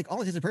 for like all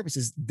intents and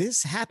purposes,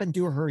 this happened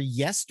to her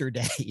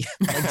yesterday.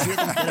 Like, she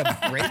didn't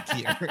get a break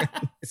here.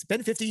 It's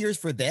been 50 years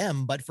for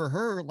them, but for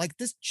her, like,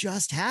 this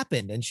just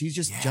happened, and she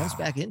just jumps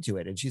back into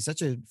it. And she's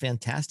such a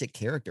fantastic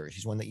character.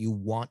 She's one that you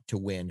want to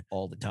win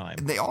all the time.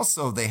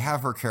 They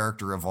have her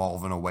character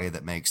evolve in a way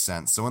that makes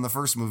sense. So in the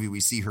first movie,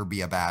 we see her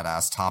be a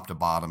badass top to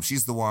bottom.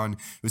 She's the one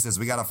who says,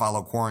 we got to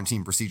follow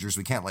quarantine procedures.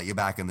 We can't let you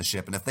back in the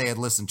ship. And if they had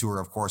listened to her,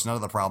 of course, none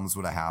of the problems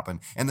would have happened.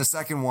 And the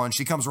second one,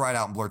 she comes right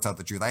out and blurts out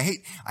the truth. I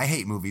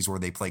hate movies where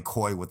they play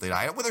coy with it.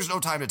 Well, there's no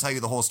time to tell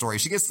you the whole story.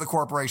 She gets to the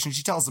corporation.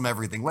 She tells them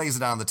everything, lays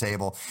it on the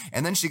table.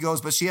 And then she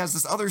goes, but she has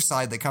this other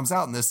side that comes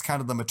out, and this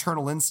kind of the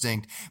maternal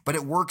instinct, but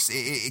it works.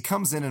 It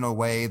comes in a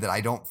way that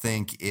I don't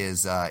think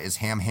is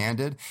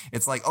ham-handed.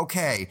 It's like,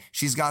 okay,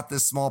 she's got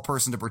this small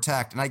person to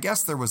protect. And I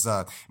guess there was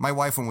my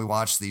wife, when we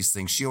watch these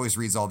things, she always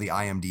reads all the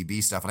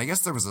IMDb stuff. And I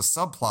guess there was a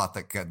subplot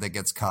that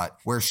gets cut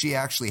where she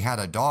actually had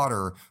a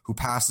daughter who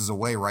passes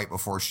away right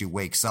before she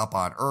wakes up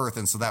on Earth.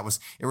 And so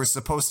it was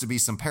supposed to be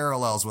some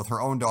parallels with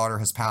her own daughter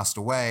has passed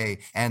away,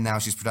 and now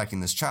she's protecting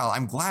this child.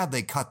 I'm glad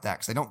they cut that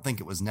because I don't think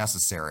it was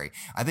necessary.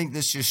 I think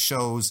this just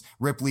shows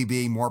Ripley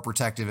being more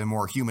protective and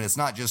more human. It's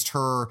not just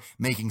her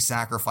making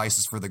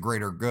sacrifices for the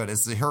greater good.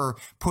 It's her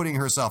putting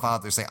herself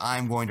out there, say,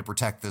 I'm going to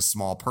protect this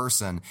small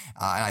person.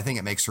 And I think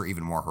it makes her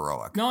even more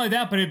heroic. Not only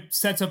that, but it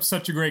sets up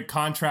such a great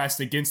contrast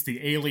against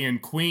the alien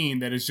queen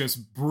that is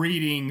just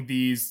breeding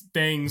these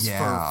things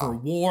for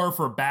war,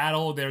 for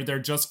battle. They're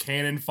just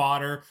cannon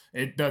fodder.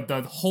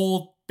 The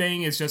whole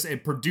thing is just,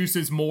 it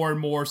produces more and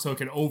more so it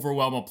can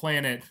overwhelm a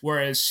planet,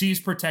 whereas she's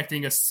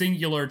protecting a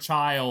singular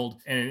child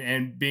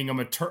and being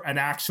an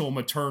actual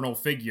maternal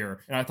figure.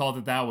 And I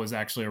thought that was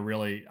actually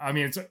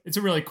it's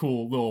a really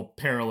cool little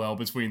parallel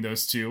between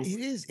those two. It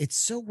is. It's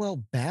so well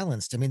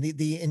balanced. I mean,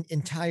 the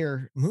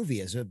entire movie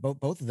is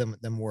both of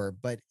them were,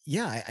 but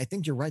yeah, I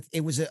think you're right.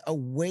 It was a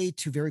way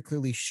to very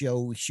clearly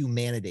show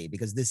humanity,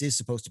 because this is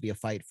supposed to be a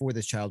fight for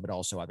this child, but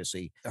also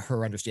obviously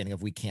her understanding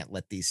of, we can't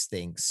let these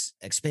things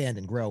expand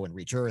and grow and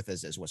reach Earth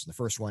as was in the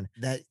first one.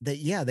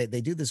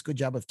 They do this good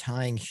job of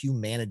tying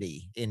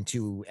humanity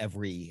into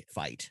every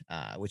fight,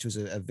 which was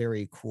a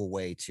very cool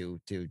way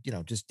to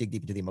just dig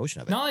deep into the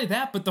emotion of it. Not only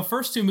that, but the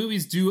first two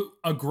movies do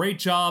a great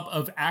job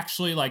of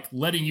actually like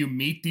letting you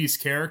meet these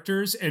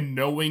characters and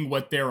knowing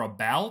what they're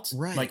about.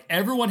 Right. Like,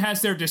 everyone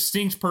has their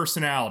distinct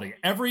personality.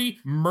 Every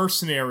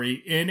mercenary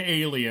in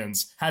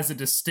Aliens has a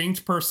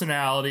distinct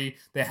personality.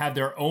 They have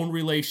their own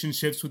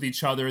relationships with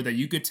each other that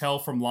you could tell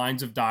from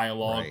lines of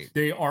dialogue. Right.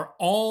 They are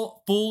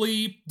all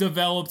fully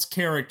developed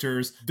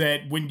characters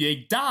that when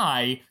they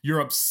die, you're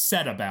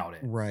upset about it.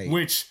 Right.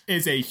 Which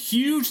is a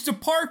huge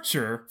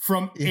departure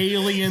from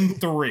Alien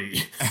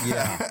 3.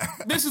 Yeah.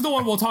 This is the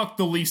one we'll talk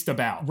the least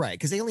about. Right.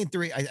 Because Alien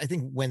 3, I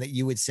think when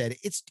you had said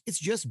it's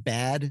just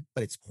bad,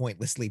 but it's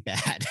pointlessly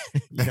bad.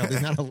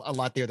 There's not a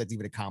lot there that's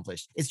even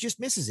accomplished. It just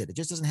misses it. It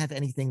just doesn't have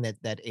anything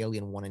that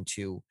Alien 1 and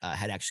 2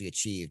 had actually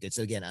achieved. It's,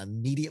 again,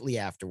 immediately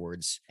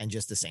afterwards and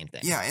just the same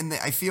thing. Yeah, and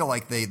I feel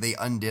like they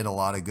undid a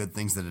lot of good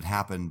things that had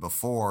happened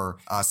before.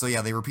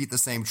 They repeat the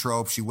same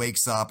trope. She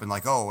wakes up and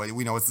like, oh,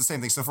 we know it's the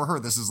same thing. So for her,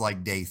 this is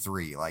like day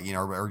 3, like,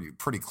 or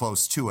pretty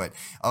close to it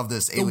of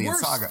this alien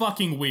saga.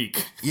 Fucking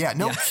week. Yeah,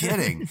 no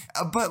kidding.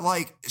 But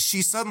like,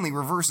 she suddenly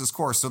reverses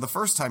course. So the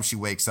first time she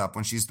wakes up,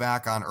 when she's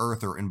back on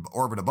Earth or in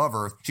orbit above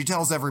Earth, she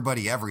tells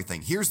everybody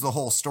everything. Here's the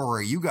whole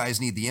story. You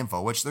guys need the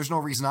info, which there's no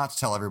reason not to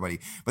tell everybody.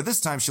 But this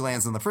time she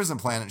lands on the prison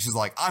planet and she's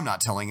like, I'm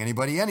not telling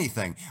anybody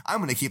anything. I'm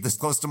going to keep this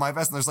close to my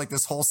vest. And there's like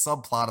this whole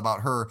subplot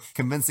about her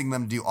convincing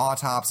them to do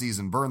autopsies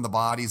and burn the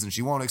bodies, and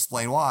she won't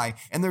explain why.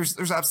 And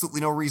there's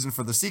absolutely no reason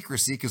for the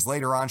secrecy, because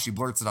later on she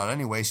blurts it out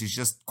anyway. She's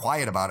just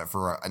quiet about it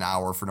for an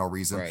hour for no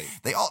reason. Right.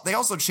 They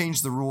also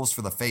changed the rules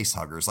for the face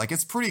huggers. Like,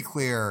 it's pretty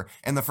clear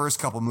in the first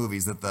couple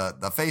movies that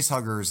the face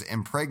huggers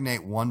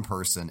impregnate one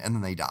person and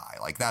then they die.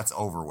 Like, that's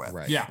over with.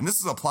 Right. Yeah. And this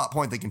is a plot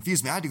point that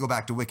confused me. I had to go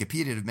back to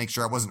Wikipedia to make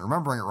sure I wasn't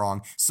remembering it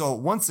wrong. So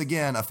once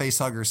again, a face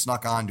hugger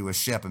snuck onto a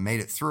ship and made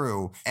it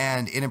through,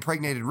 and it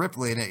impregnated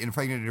Ripley, and it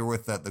impregnated her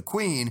with the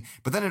queen,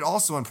 but then it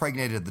also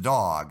impregnated the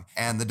dog.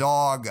 And the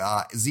dog,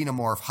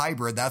 xenomorph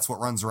hybrid, that's what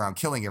runs around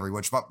killing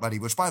everybody,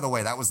 which, by the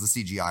way, that was the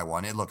CGI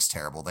one. It looks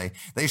terrible.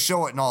 They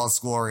show it in all its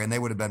glory, and they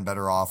would have been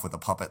better off with a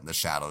puppet in the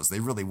shadows. They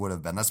really would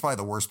have been. That's probably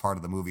the worst part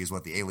of the movie, is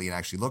what the alien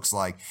actually looks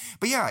like.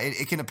 But yeah,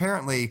 it can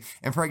apparently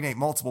impregnate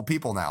multiple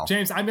people now.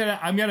 James, I'm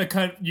gonna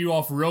cut you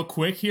off real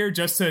quick here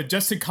just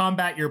to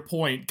combat your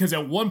point, because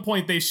at one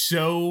point they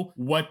show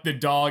what the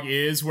dog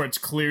is, where it's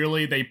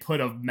clearly they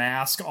put a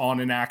mask on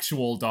an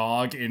actual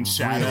dog in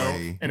shadow,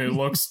 Really? and it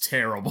looks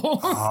terrible. terrible.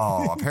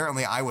 Oh,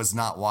 apparently I was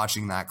not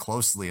watching that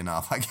closely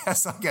enough. I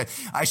guess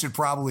I should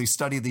probably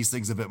study these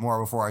things a bit more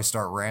before I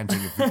start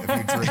ranting if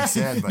you drinks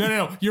in. But.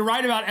 No. You're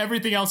right about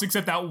everything else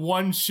except that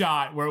one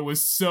shot where it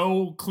was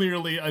so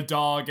clearly a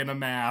dog in a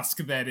mask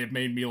that it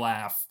made me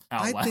laugh.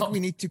 I think we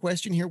need to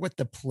question here what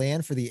the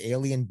plan for the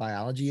alien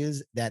biology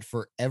is, that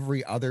for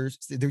every other,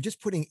 they're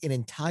just putting an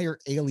entire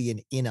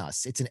alien in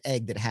us. It's an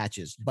egg that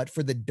hatches. But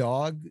for the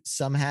dog,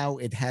 somehow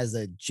it has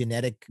a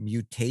genetic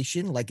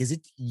mutation. Like, is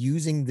it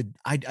using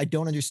I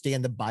don't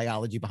understand the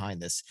biology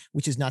behind this,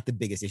 which is not the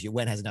biggest issue.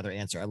 Wen has another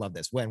answer. I love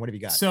this. Wen, what have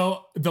you got?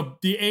 So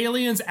the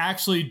aliens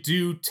actually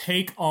do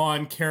take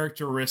on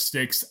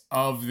characteristics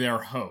of their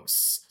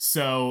hosts.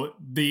 So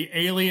the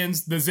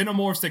aliens, the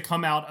xenomorphs that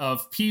come out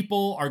of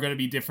people are going to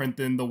be different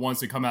than the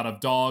ones that come out of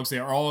dogs. They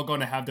are all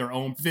going to have their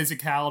own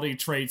physicality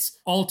traits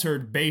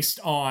altered based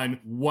on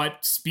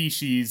what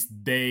species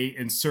they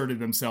inserted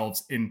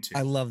themselves into.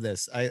 I love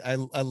this. I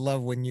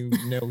love when you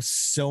know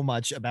so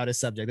much about a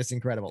subject. That's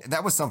incredible.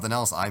 That was something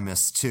else I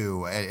missed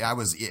too. I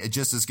was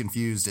just as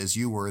confused as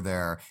you were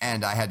there,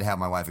 and I had to have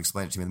my wife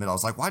explain it to me in the middle. I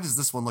was like, why does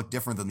this one look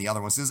different than the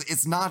other ones?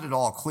 It's not at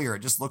all clear.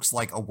 It just looks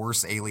like a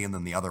worse alien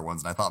than the other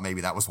ones, and I thought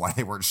maybe that was why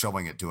they weren't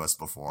showing it to us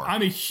before.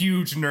 I'm a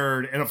huge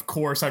nerd, and of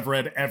course I've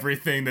read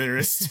everything there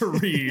is to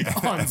read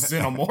on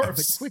xenomorphs.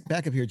 But quick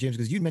backup here, James,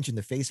 because you mentioned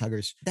the face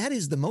huggers. That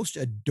is the most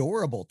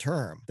adorable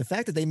term. The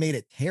fact that they made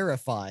it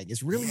terrifying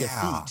is really a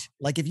feat.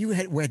 Like, if you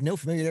had no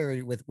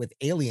familiarity with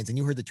aliens and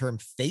you heard the term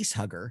face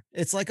hugger,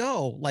 it's like,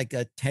 oh, like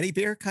a teddy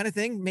bear kind of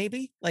thing,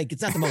 maybe? Like,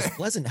 it's not the most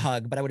pleasant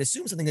hug, but I would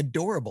assume something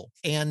adorable.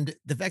 And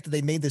the fact that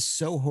they made this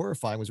so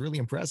horrifying was really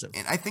impressive.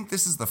 And I think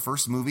this is the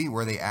first movie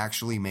where they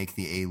actually make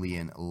the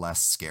alien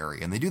less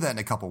scary. And they do that in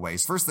a couple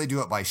ways. First, they do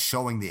it by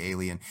showing the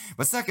alien.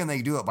 But second,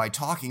 they do it by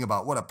talking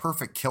about what a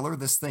perfect killer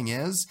this thing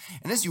is.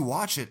 And as you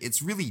watch it,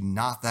 it's really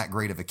not that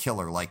great of a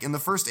killer. Like in the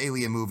first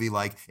Alien movie,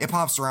 like it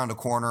pops around a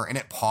corner and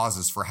it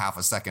pauses for half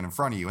a second in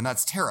front of you. And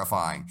that's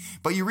terrifying.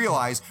 But you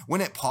realize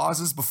when it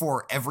pauses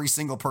before every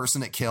single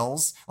person it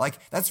kills, like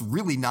that's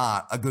really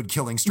not a good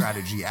killing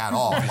strategy at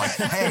all. Like,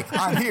 hey,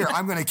 I'm here.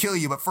 I'm going to kill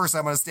you. But first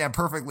I'm going to stand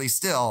perfectly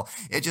still.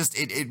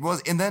 It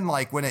was. And then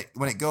like when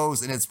it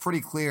goes and it's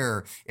pretty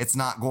clear it's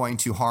not going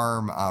to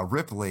harm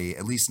Ripley,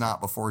 at least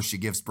not before she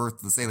gives birth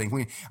to the alien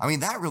queen. I mean,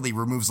 that really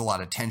removes a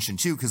lot of tension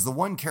too, because the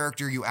one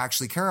character you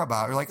actually care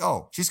about, you're like,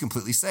 oh, she's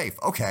completely safe.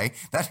 Okay,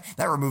 that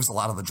removes a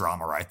lot of the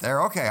drama right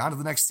there. Okay, on to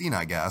the next scene,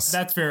 I guess.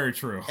 That's very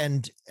true.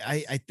 And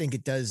I think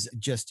it does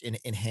just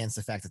enhance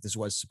the fact that this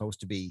was supposed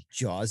to be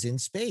Jaws in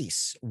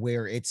space,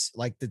 where it's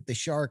like the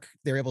shark,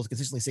 they're able to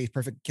consistently say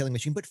perfect killing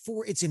machine, but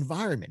for its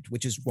environment,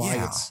 which is why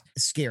it's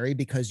scary,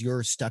 because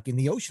you're stuck in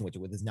the ocean, which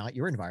is not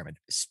your environment.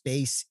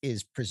 Space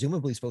is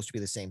presumably supposed to be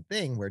the same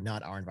thing. We're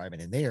not our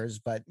environment and theirs,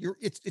 but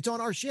it's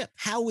on our ship.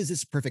 How is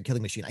this a perfect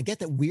killing machine? I get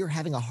that we're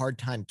having a hard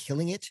time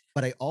killing it,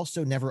 but I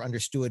also never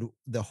understood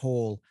the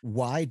whole,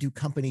 why do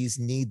companies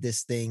need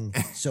this thing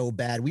so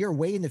bad? We are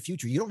way in the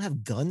future. You don't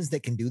have guns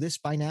that can do this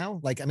by now.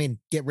 Like, I mean,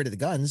 get rid of the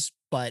guns,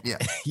 but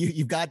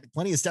you've got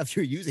plenty of stuff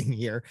you're using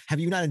here. Have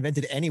you not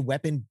invented any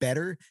weapon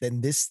better than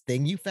this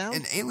thing you found?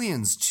 And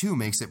Aliens 2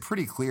 makes it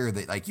pretty clear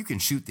that like you can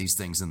shoot these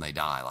things and they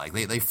die. Like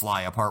they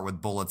fly apart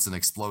with bullets and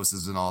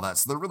explosives and all that.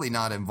 So they're really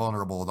not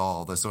invulnerable at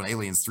all. So in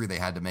Aliens 3, they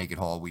had to make it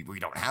whole, we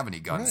don't have any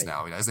guns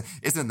now.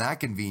 Isn't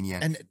that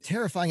convenient? And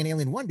terrifying in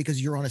Alien 1,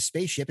 because you're on a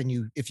spaceship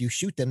and if you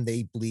shoot them,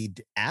 they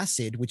bleed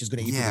acid, which is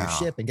going to eat through your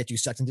ship and get you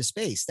sucked into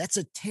space. That's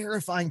a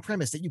terrifying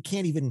premise that you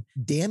can't even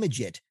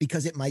damage it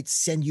because it might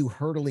send you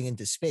hurtling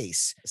into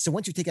space. So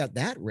once you take out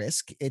that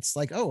risk, it's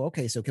like, oh,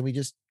 okay, so can we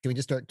just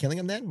start killing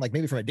them then? Like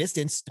maybe from a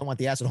distance, don't want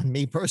the acid on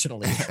me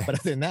personally, but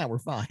other than that, we're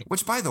fine.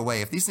 Which, by the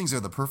way, if these things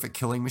are the perfect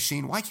killing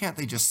machine, why can't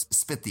they just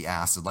spit the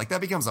acid? Like that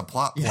becomes a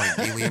plot point,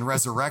 Alien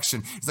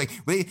Resurrection. It's like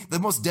the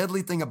most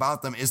deadly thing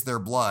about them is their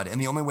blood,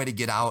 and the only way to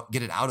get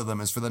it out of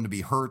them is for them to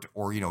be hurt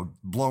or,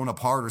 blown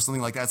apart or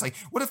something like that. It's like,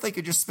 what if they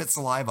could just spit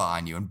saliva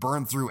on you and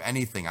burn through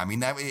anything? I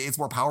mean, it's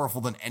more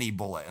powerful than any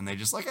bullet, and they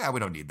just like, we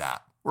don't need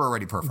that. We're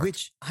already perfect.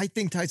 Which I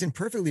think ties in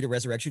perfectly to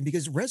Resurrection,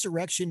 because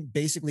Resurrection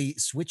basically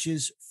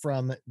switches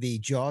from the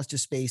Jaws to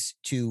space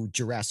to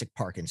Jurassic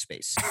Park in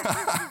space.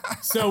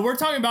 So we're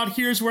talking about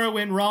Here's Where It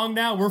Went Wrong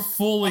now. We're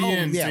fully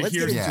in. Let's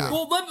get into it.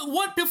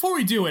 Well, before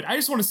we do it, I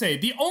just want to say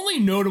the only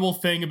notable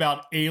thing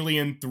about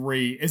Alien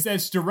 3 is that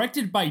it's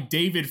directed by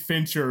David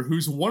Fincher,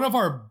 who's one of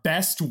our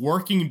best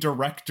working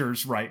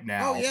directors right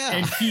now. Oh, yeah.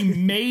 And he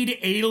made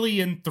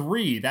Alien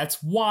 3.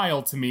 That's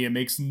wild to me. It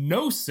makes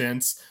no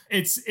sense.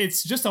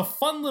 It's just a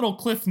fun little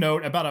cliff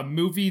note about a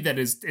movie that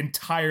is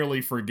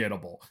entirely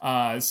forgettable.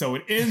 So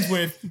it ends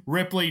with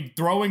Ripley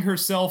throwing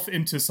herself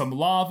into some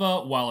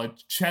lava while a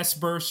chest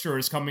burster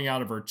is coming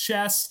out of her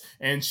chest,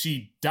 and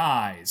she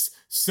dies.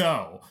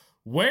 So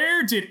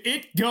Where did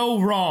it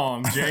go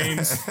wrong,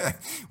 James?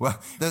 Well,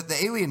 the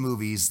Alien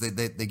movies,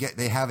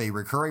 they have a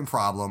recurring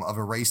problem of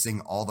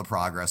erasing all the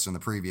progress from the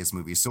previous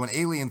movies. So in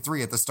Alien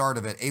 3, at the start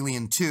of it,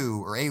 Alien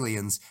 2, or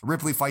Aliens,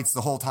 Ripley fights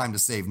the whole time to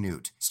save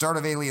Newt. Start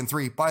of Alien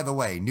 3, by the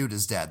way, Newt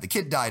is dead. The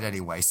kid died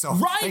anyway, so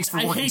thanks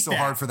for working so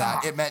hard for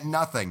that. It meant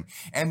nothing.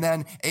 And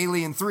then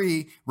Alien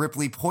 3,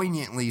 Ripley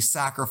poignantly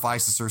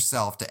sacrifices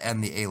herself to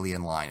end the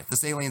alien line. If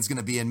this alien's going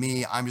to be in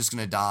me, I'm just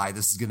going to die.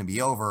 This is going to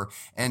be over.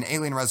 And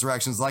Alien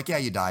Resurrection's like, yeah,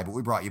 you died, but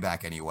we brought you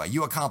back anyway.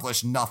 You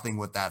accomplished nothing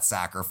with that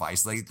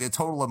sacrifice. Like, the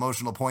total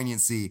emotional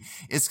poignancy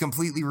is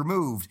completely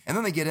removed. And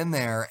then they get in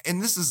there,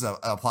 and this is a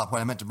plot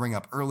point I meant to bring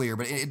up earlier,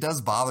 but it does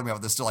bother me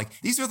about this still.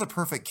 Like, these are the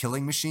perfect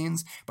killing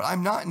machines, but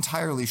I'm not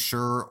entirely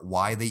sure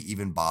why they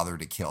even bother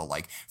to kill.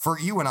 Like, for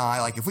you and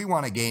I, like, if we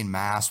want to gain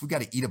mass, we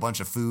got to eat a bunch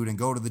of food and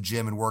go to the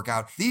gym and work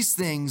out. These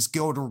things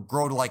grow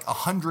to like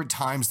 100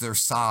 times their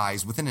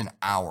size within an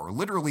hour,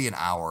 literally an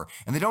hour,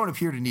 and they don't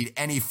appear to need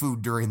any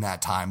food during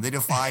that time. They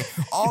defy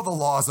all the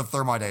laws of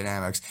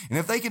thermodynamics. And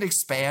if they can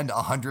expand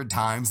 100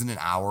 times in an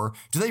hour,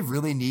 do they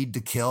really need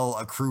to kill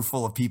a crew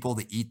full of people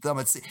to eat them?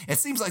 It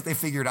seems like they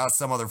figured out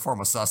some other form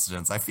of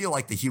sustenance. I feel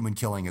like the human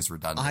killing is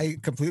redundant. I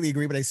completely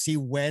agree, but I see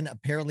Wen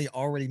apparently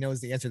already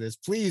knows the answer to this.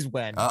 Please,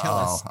 Wen, tell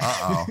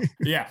us.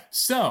 Yeah.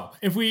 So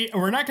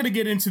we're not going to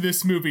get into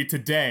this movie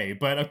today,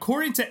 but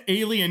according to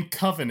Alien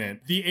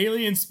Covenant, the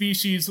alien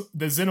species,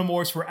 the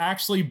Xenomorphs, were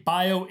actually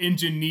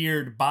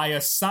bioengineered by a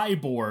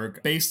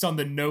cyborg based on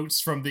the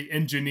notes from the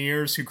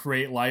engineers who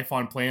create life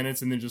on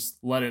planets and then just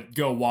let it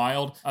go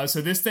wild.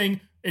 So this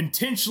thing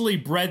intentionally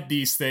bred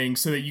these things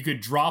so that you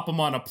could drop them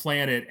on a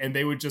planet and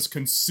they would just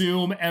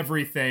consume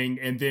everything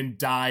and then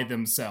die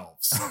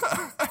themselves.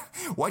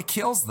 What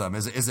kills them?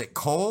 Is it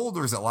cold,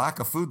 or is it lack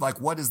of food? Like,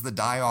 what is the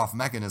die-off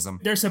mechanism?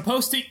 They're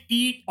supposed to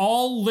eat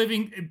all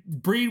living,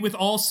 breed with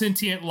all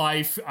sentient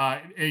life,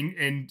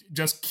 and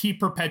just keep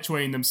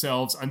perpetuating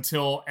themselves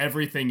until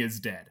everything is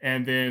dead.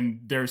 And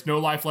then there's no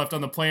life left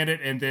on the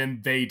planet, and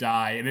then they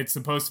die. And it's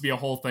supposed to be a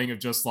whole thing of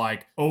just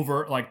like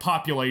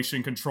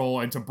population control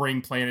and to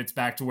bring planets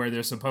back to where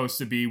they're supposed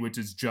to be, which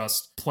is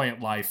just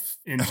plant life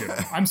in general.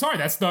 I'm sorry,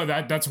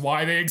 that's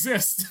why they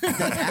exist.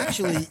 That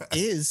actually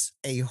is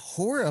a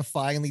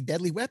horrifyingly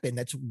deadly weapon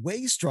that's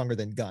way stronger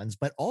than guns,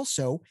 but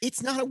also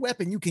it's not a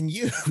weapon you can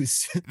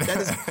use. That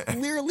is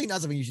clearly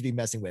not something you should be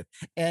messing with.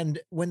 And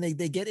when they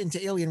get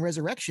into Alien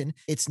Resurrection,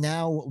 it's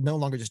now no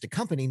longer just a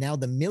company. Now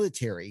the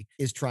military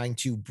is trying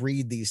to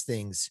breed these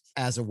things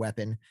as a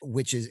weapon,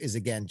 which is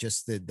again,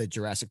 just the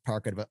Jurassic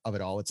Park of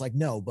it all. It's like,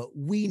 no, but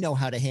we know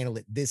how to handle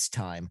it this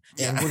time.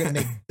 And we're going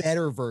to make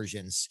better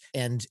versions.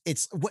 And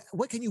it's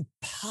what can you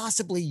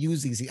possibly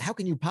use these? How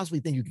can you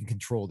possibly think you can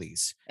control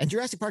these? And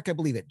Jurassic Park, I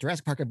believe it.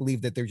 Jurassic Park, I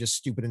believe that they're just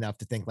stupid enough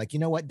to think like, you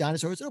know what,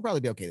 dinosaurs, it'll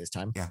probably be okay this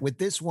time. Yeah. With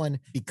this one,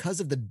 because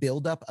of the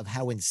buildup of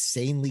how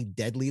insanely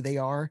deadly they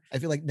are, I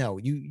feel like, no,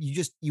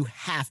 you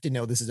have to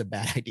know this is a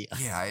bad idea.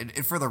 Yeah.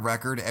 And for the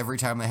record, every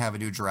time they have a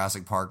new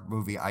Jurassic Park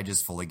movie, I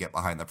just fully get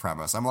behind the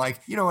premise. I'm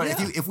like, you know what,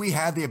 if we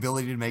had the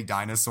ability to make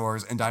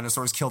dinosaurs and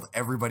dinosaurs killed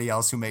everybody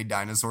else who made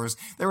dinosaurs,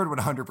 there would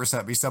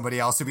 100% be somebody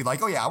else who'd be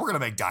like, oh yeah, we're going to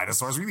make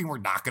dinosaurs. We mean we're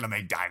not going to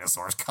make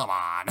dinosaurs. Come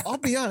on. I'll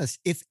be honest.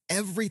 If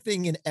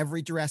everything in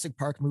every Jurassic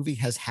Park movie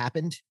has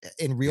happened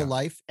in real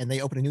life and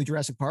they open a new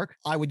Jurassic Park,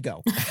 I would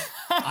go.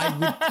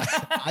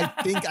 I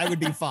think I would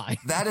be fine.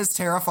 That is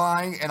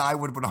terrifying, and I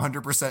would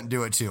 100%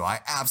 do it too. I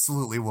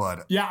absolutely would.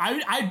 Yeah,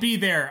 I'd be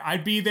there.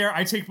 I'd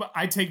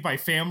take my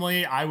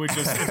family. I would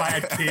just, if I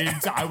had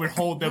kids, I would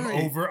hold them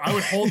over. I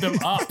would hold them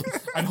up.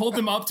 I'd hold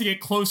them up to get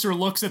closer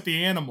looks at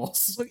the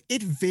animals. Look,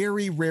 it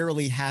very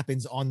rarely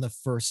happens on the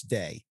first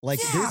day. Like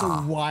there's a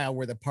while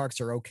where the parks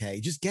are okay.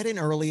 Just get in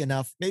early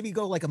enough. Maybe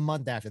go like a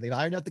month after they've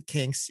ironed out the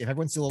kinks. If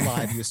everyone's still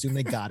alive, you assume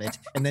they got it.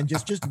 And then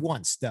just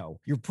once though.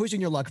 You're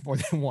pushing your luck more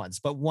than once.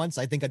 But once,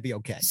 I think I'd be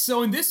okay.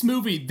 So in this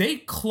movie, they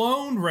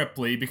clone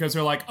Ripley because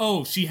they're like,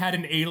 oh, she had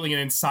an alien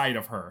inside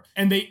of her.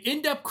 And they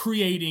end up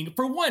creating,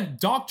 for one,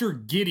 Dr.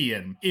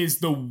 Gideon is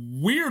the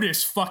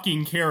weirdest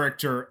fucking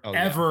character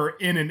ever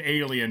in an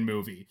alien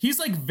movie. He's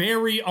like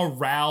very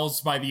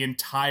aroused by the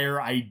entire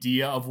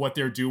idea of what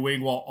they're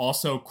doing while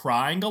also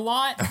crying a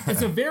lot.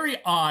 It's a very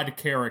odd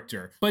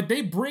character. But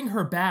they bring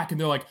her back and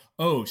they're like,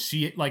 oh,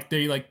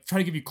 they try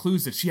to give you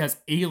clues that she has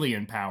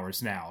alien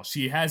powers now.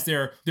 She has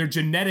their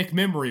genetic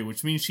memory,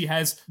 which means she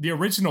has the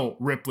original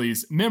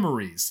Ripley's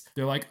memories.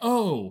 They're like,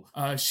 oh,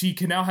 she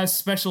can now has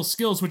special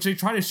skills, which they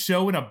try to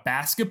show in a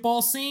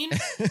basketball scene.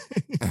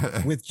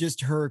 With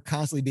just her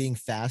constantly being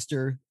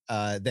faster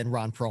than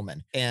Ron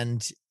Perlman.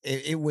 And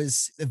it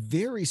was a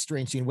very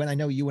strange scene. When I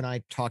know you and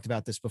I talked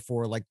about this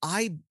before, like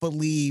I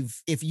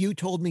believe if you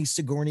told me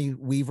Sigourney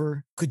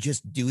Weaver could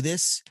just do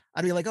this,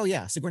 I'd be like, oh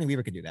yeah, Sigourney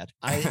Weaver could do that.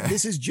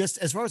 This is just,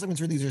 as far as I'm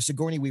concerned, these are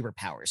Sigourney Weaver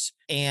powers,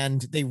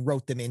 and they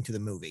wrote them into the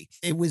movie.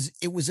 It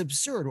was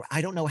absurd.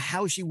 I don't know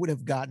how she would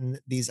have gotten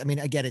these. I mean,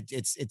 I get it.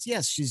 It's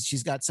yes,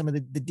 she's got some of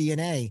the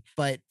DNA,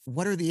 but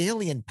what are the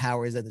alien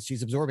powers that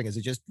she's absorbing? Is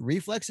it just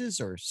reflexes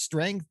or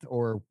strength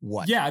or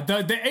what? Yeah,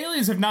 the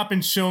aliens have not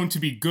been shown to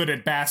be good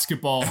at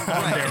basketball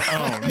on their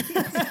own.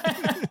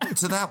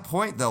 To that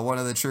point, though, one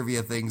of the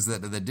trivia things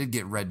that did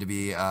get read to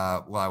me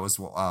while I was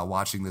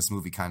watching this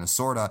movie, kind of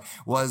sorta,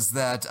 was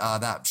that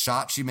that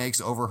shot she makes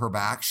over her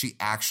back, she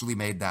actually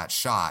made that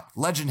shot.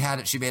 Legend had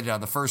it she made it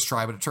on the first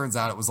try, but it turns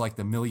out it was like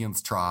the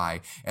millionth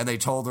try, and they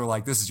told her,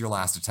 like, this is your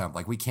last attempt.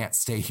 Like, we can't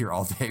stay here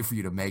all day for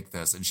you to make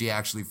this, and she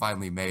actually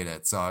finally made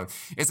it. So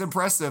it's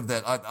impressive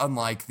that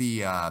unlike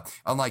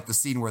the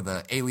scene where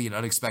the alien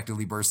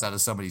unexpectedly bursts out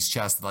of somebody's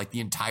chest, like the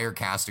entire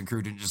cast and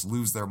crew didn't just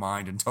lose their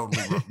mind and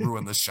totally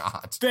ruin the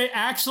shot. They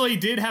actually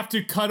did have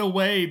to cut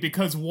away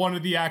because one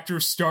of the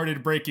actors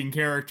started breaking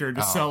character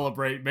to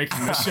celebrate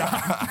making the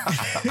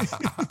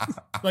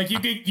shot. Like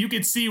you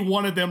could see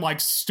one of them like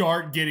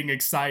start getting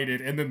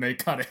excited and then they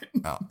cut it.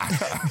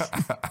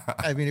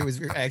 I mean, it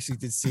was I actually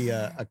did see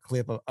a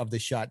clip of the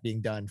shot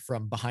being done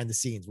from behind the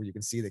scenes where you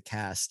can see the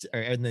cast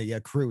and the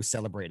crew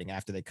celebrating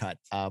after they cut,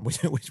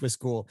 which was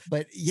cool.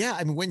 But yeah,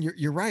 I mean, when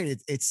you're right,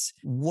 it's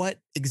what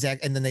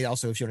exact. And then they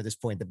also have shown at this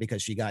point that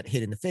because she got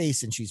hit in the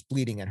face and she's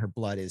bleeding and her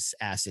blood is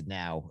acid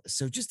now.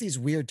 So just these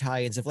weird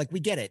tie-ins of like, we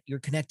get it, you're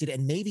connected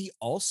and maybe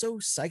also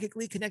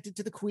psychically connected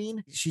to the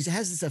queen. She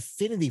has this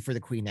affinity for the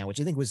queen now, which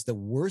I think was the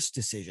worst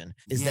decision,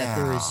 is that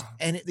there's,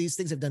 and these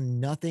things have done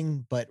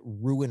nothing but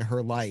ruin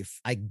her life.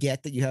 I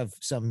get that you have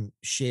some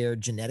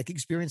shared genetic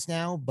experience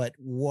now, but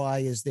why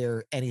is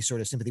there any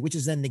sort of sympathy, which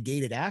is then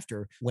negated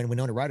after when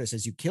Winona Ryder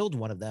says you killed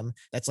one of them.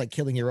 That's like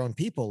killing your own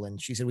people.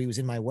 And she said, he was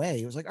in my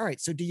way. It was like, all right,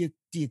 so do you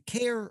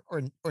care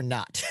or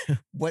not?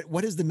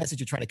 What is the message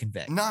you're trying to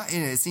convey?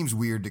 It seems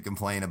weird to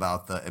complain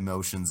about the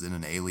emotions in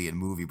an Alien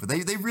movie, but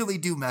they really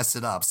do mess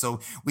it up. So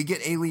we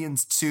get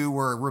Aliens 2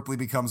 where Ripley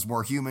becomes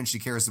more human. She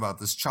cares about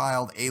this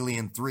child.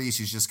 Alien 3,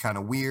 she's just kind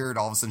of weird.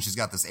 All of a sudden she's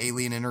got this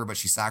alien in her, but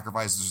she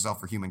sacrifices herself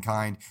for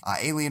humankind.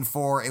 Alien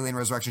 4, Alien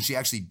Resurrection, she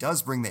actually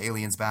does bring the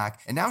aliens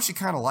back. And now she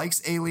kind of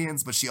likes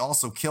aliens, but she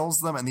also kills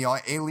them. And the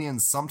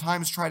aliens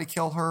sometimes try to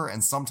kill her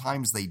and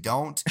sometimes they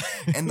don't.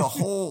 And the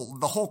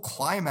whole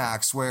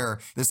climax where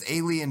this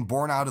alien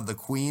born out of the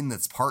queen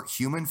that's part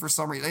human for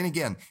some reason. And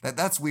again,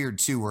 that's weird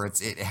too, where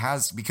it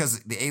has, because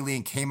the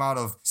alien came out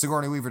of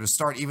Sigourney Weaver to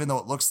start, even though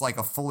it looks like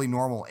a fully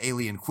normal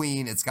alien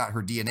queen, it's got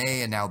her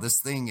DNA, and now this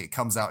thing, it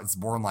comes out, it's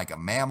born like a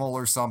mammal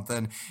or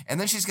something. And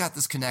then she's got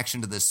this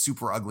connection to this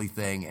super ugly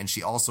thing, and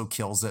she also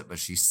kills it, but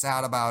she's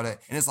sad about it.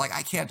 And it's like,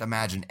 I can't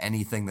imagine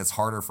anything that's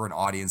harder for an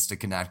audience to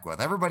connect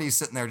with. Everybody's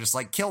sitting there just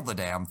like, kill the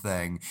damn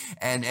thing.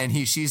 And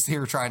she's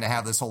here trying to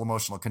have this whole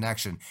emotional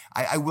connection.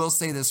 I will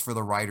say this for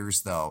the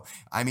writers though.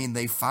 I mean,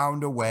 they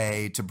found a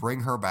way to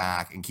bring her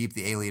back and keep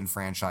the Alien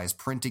franchise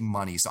printing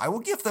money. So I will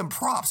give them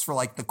props for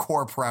like the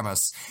core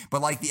premise,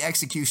 but like the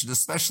execution,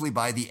 especially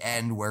by the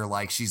end where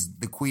like she's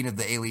the queen of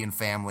the alien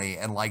family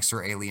and likes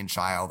her alien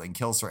child and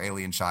kills her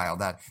alien child.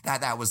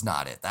 That was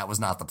not it. That was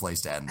not the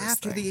place to end this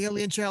After thing. The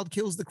alien child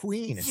kills the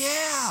queen.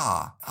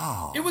 Yeah.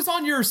 Oh. It was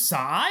on your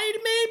side,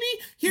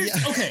 maybe?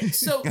 Okay,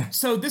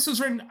 so this was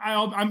written,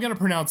 I'm going to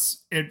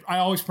pronounce it, I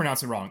always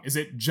pronounce it wrong. Is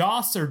it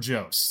Joss or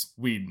Joss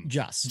Whedon?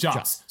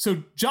 Joss.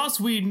 So Joss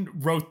Whedon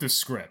wrote the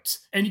script,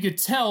 and you could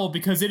tell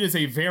because it is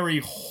a very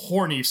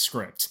horny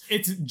script.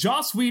 It's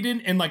Joss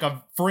Whedon and like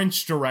a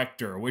French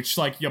director, which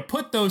like you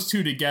put those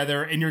two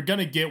together and you're going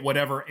to get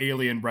whatever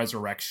Alien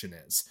Resurrection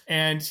is.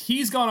 And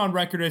he's gone on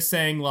record as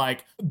saying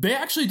like, they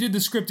actually did the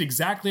script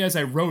exactly as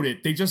I wrote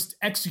it. They just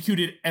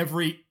executed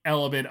every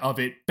element of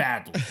it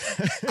badly.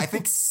 I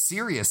think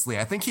seriously,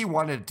 I think he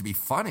wanted it to be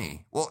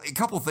funny. Well, a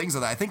couple things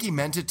of that. I think he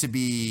meant it to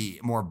be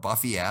more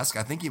Buffy-esque.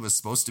 I think he was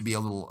supposed to be a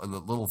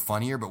little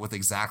funnier, but with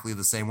exactly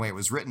the same way it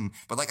was written.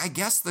 But like, I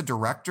guess the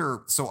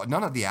director, so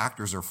none of the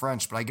actors are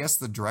French, but I guess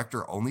the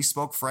director only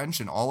spoke French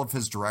and all of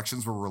his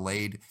directions were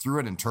relayed through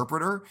an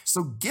interpreter.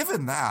 So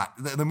given that,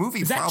 the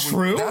movie is that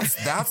probably, true?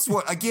 That's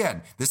what,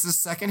 again, this is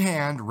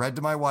secondhand, read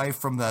to my wife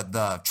from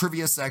the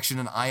trivia section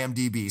in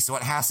IMDb. So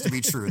it has to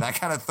be true. That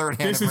kind of third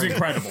hand. This is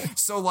incredible.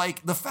 So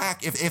like the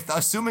fact, if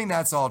assuming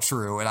that's all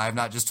true, and I've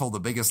not just told the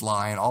biggest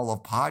lie in all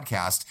of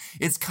podcast,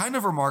 it's kind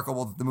of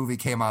remarkable that the movie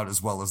came out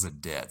as well as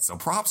it did. So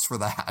props for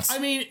that. I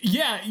mean,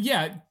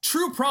 yeah,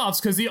 true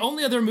props, because the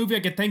only other movie I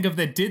could think of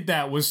that did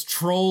that was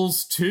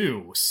Trolls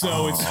 2.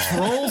 So it's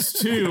Trolls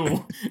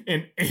 2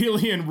 and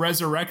Alien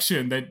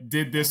Resurrection that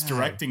did this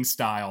directing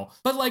style.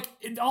 But like,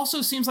 it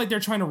also seems like they're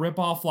trying to rip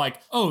off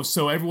like, oh,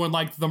 so everyone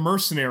liked the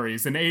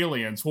Mercenaries and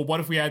Aliens. Well, what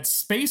if we had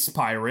space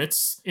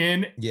pirates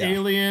in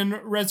Alien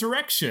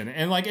Resurrection?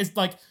 And like, it's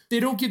like, they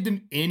don't give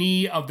them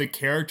any of the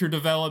character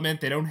development.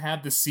 They don't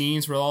have the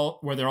scenes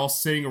where they're all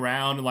sitting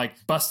around and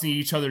like busting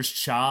each other's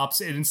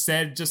chops. It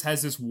instead just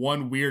has this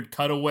one weird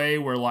cutaway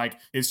where like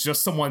it's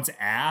just someone's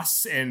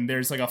ass and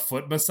there's like a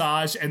foot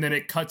massage, and then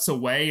it cuts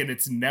away and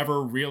it's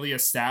never really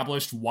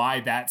established why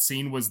that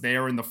scene was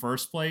there in the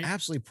first place.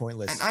 Absolutely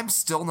pointless. And I'm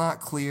still not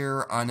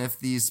clear on if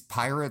these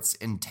pirates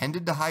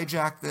intended to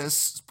hijack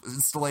this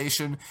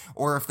installation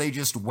or if they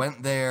just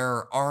went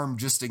there armed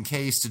just in case.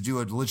 case to do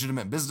a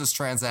legitimate business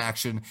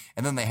transaction,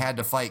 and then they had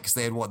to fight because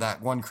they had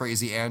that one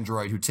crazy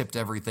android who tipped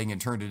everything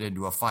and turned it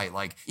into a fight.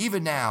 Like,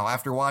 even now,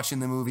 after watching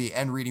the movie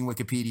and reading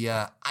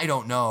Wikipedia, I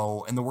don't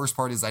know. And the worst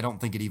part is I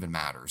don't think it even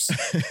matters.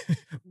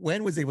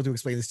 Wen was able to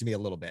explain this to me a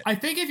little bit. I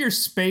think if you're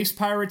space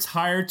pirates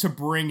hired to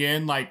bring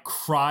in like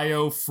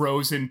cryo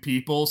frozen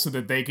people so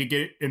that they could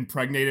get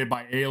impregnated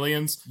by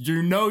aliens,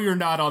 you know you're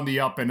not on the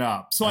up and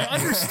up. So I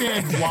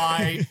understand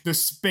why the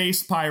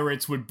space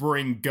pirates would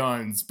bring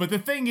guns. But the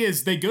thing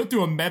is, they go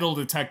through a metal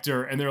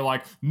detector and they're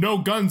like, no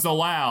guns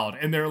allowed.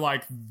 And they're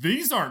like,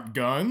 these aren't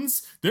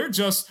guns. They're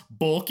just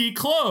bulky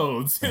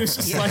clothes. And it's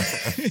just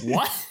like,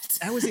 what?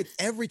 That was it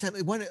every time.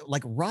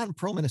 Like Ron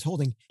Perlman is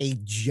holding a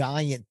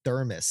giant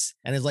thermos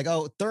and is like,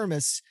 oh,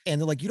 thermos.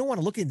 And they're like, you don't want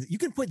to look in, you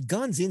can put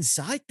guns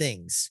inside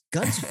things.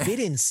 Guns fit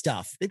in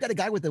stuff. They've got a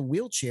guy with a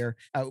wheelchair.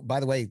 By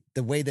the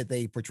way that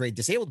they portrayed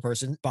disabled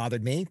person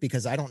bothered me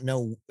because I don't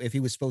know if he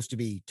was supposed to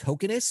be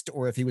tokenist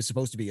or if he was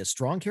supposed to be a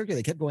strong character.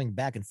 They kept going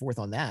back and forth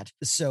on that.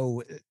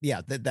 So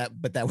yeah, that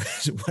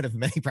was one of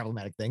many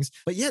problematic things.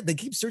 But yeah, they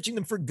keep searching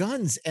them for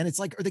guns and it's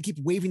like, or they keep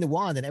waving the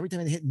wand and every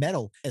time they hit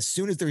metal, as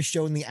soon as they're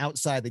shown the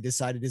outside, they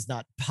decide it is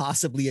not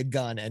possibly a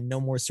gun and no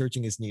more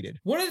searching is needed.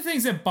 One of the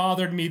things that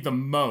bothered me the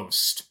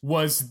most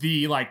was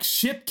the like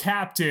ship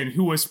captain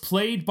who was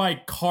played by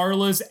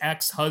Carla's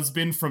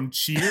ex-husband from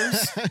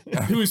Cheers,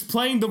 who is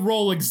playing the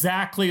role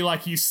exactly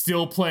like he's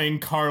still playing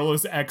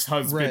Carla's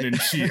ex-husband in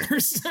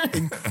Cheers.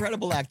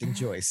 Incredible acting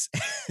choice.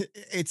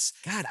 It's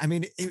God. I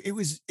mean, it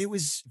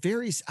was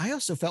very. I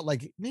also felt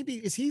like maybe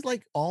is he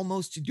like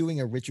almost doing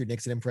a Richard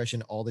Nixon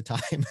impression all the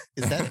time?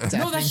 Is that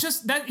no? That's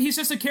just that he's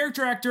just a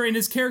character actor, and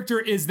his character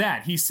is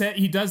that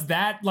he does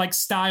that like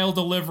style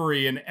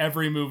delivery in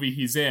every movie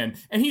he's in,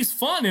 and he's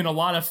fun in a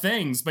lot of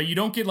things. But you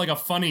don't get like a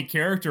funny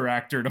character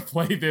actor to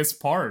play this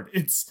part.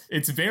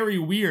 It's very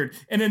weird.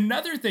 And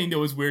another thing that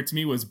was weird to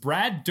me was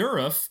Brad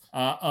Dourif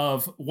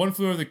of One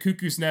Flew Over the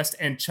Cuckoo's Nest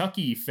and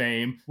Chucky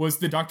fame was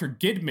the Dr.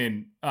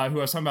 Gidman who I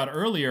was talking about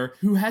earlier,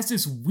 who has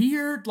this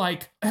weird,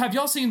 like, have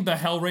y'all seen the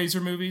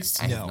Hellraiser movies?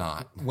 I have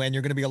not. When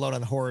you're going to be alone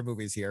on horror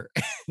movies here.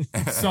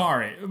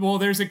 Sorry. Well,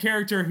 there's a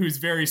character who's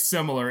very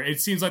similar.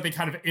 It seems like they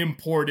kind of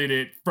imported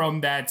it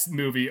from that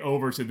movie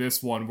over to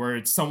this one, where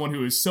it's someone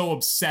who is so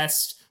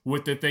obsessed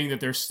with the thing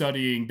that they're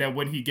studying that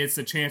when he gets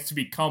the chance to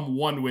become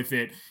one with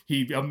it,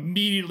 he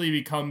immediately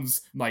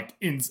becomes like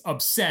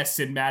obsessed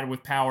and mad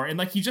with power. And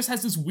like he just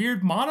has this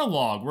weird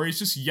monologue where he's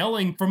just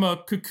yelling from a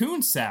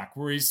cocoon sack,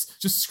 where he's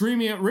just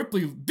screaming at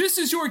Ripley, "This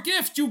is your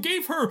gift. You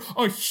gave her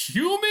a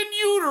human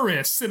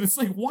uterus." And it's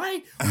like,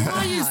 why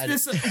is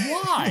this?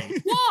 Why?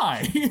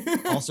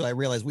 Also, I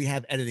realize we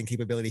have editing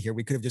capability here.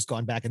 We could have just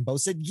gone back and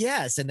both said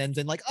yes, and then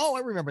been like, "Oh, I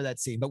remember that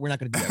scene," but we're not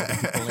going to do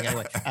that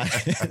anyway.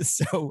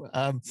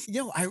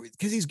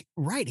 Because he's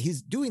right.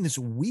 He's doing this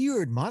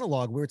weird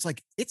monologue where it's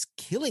like, it's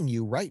killing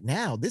you right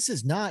now. This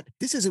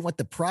isn't what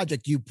the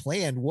project you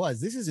planned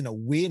was. This isn't a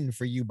win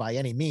for you by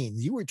any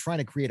means. You were trying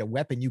to create a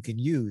weapon you can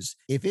use.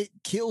 If it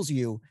kills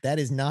you, that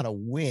is not a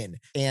win.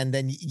 And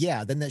then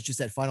that's just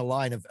that final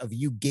line of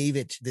you gave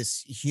it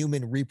this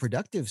human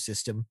reproductive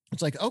system.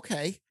 It's like,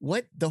 okay,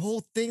 what the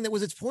whole thing that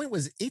was its point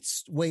was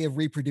its way of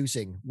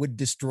reproducing would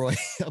destroy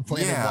a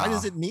planet. Yeah. Why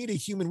does it need a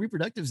human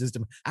reproductive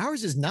system?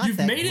 Ours is not. You've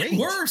that made great. it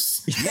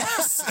worse.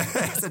 Yes.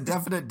 It's a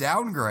definite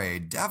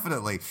downgrade.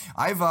 Definitely.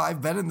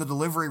 I've been in the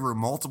delivery room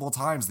multiple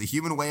times. The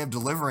human way of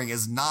delivering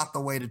is not the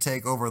way to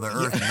take over the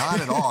earth. Yeah.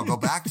 Not at all. Go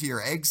back to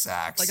your egg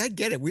sacs. Like, I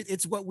get it.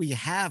 It's what we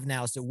have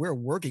now, so we're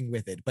working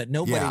with it. But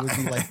nobody would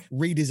be like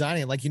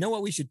redesigning it. Like, you know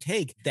what? We should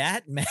take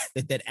that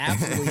method that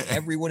absolutely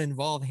everyone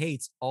involved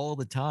hates all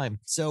the time.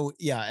 So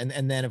yeah,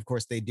 and then of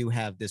course they do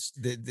have this.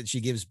 That she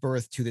gives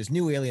birth to this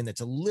new alien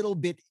that's a little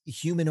bit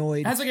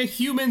humanoid. It has like a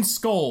human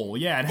skull.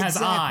 Yeah, it has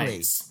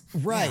eyes.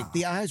 Right. Yeah.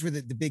 The eyes were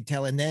the big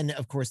tell. And then,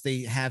 of course,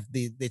 they have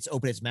it's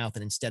open its mouth.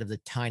 And instead of the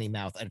tiny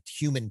mouth, a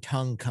human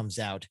tongue comes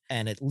out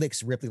and it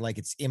licks Ripley like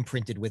it's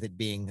imprinted with it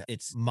being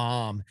its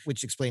mom,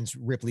 which explains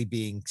Ripley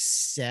being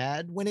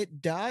sad when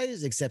it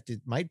dies, except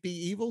it might be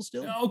evil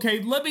still.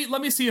 Okay, let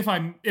me see if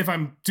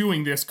I'm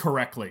doing this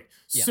correctly.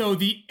 Yeah. So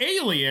the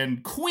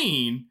alien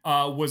queen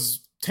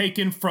was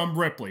taken from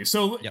Ripley.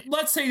 So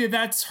let's say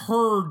that's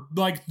her,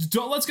 like,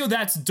 let's go,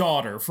 that's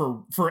daughter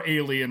for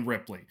alien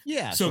Ripley.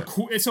 Yeah. So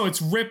sure. So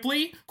it's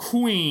Ripley,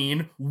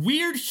 queen,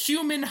 weird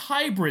human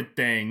hybrid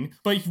thing,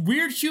 but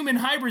weird human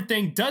hybrid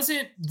thing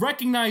doesn't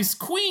recognize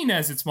queen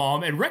as its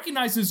mom and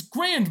recognizes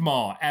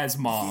grandma as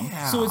mom.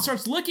 Yeah. So it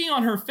starts licking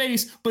on her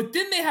face, but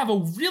then they have a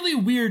really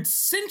weird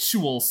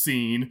sensual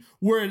scene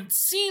where it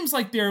seems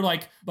like they're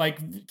like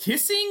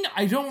kissing.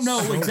 I don't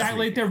know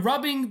exactly. Like they're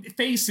rubbing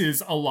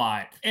faces a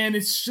lot. And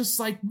it's it's just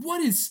like,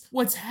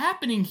 what's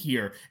happening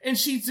here? And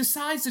she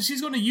decides that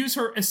she's going to use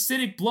her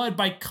acidic blood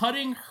by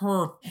cutting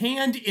her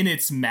hand in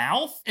its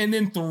mouth and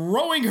then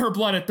throwing her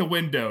blood at the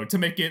window to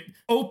make it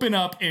open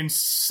up and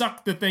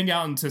suck the thing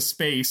out into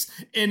space.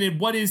 And in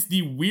what is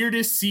the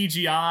weirdest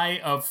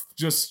CGI of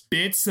just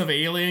bits of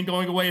alien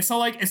going away. It's not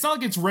like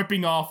it's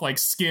ripping off like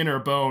skin or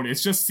bone.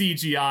 It's just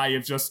CGI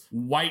of just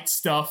white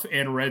stuff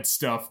and red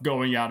stuff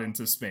going out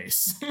into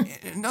space.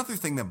 Another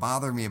thing that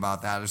bothered me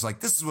about that is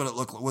like, this is what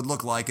it would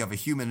look like if a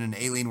human and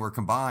alien were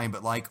combined,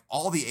 but like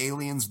all the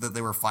aliens that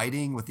they were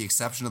fighting, with the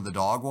exception of the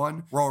dog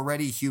one, were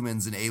already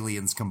humans and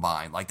aliens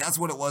combined. Like that's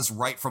what it was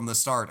right from the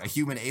start. A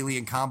human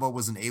alien combo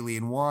was an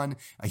Alien 1,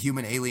 a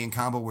human alien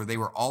combo where they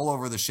were all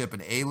over the ship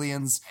and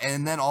aliens.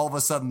 And then all of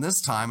a sudden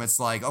this time it's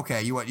like,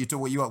 okay, you went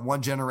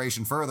one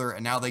generation further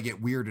and now they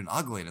get weird and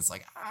ugly. And it's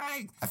like,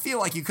 I feel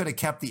like you could have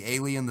kept the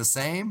alien the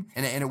same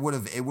and it would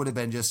have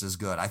been just as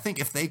good. I think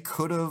they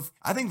could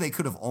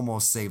have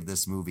almost saved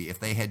this movie if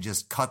they had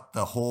just cut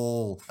the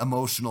whole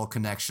emotional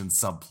connection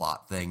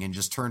subplot thing and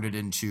just turned it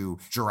into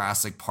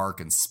Jurassic Park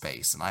in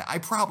space. And I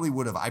probably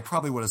would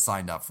have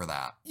signed up for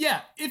that.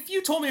 Yeah, if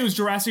you told me it was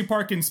Jurassic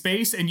Park in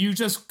space and you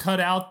just cut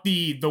out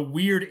the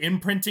weird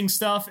imprinting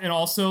stuff and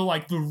also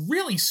like the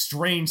really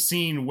strange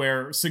scene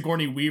where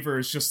Sigourney Weaver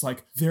is just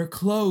like, they're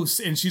close,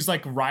 and she's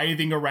like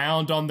writhing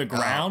around on the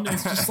ground.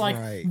 It's just like,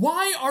 right.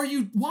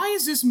 Why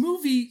is this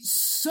movie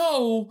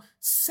so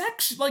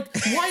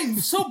why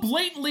so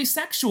blatantly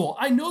sexual?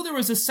 I know there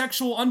was a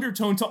sexual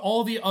undertone to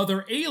all the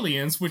other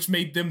aliens, which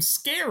made them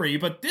scary,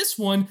 but this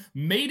one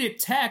made it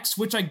text,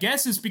 which I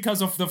guess is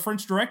because of the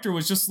French director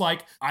was just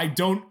like, I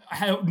don't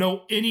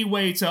know any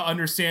way to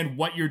understand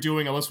what you're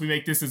doing unless we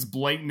make this as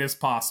blatant as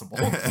possible.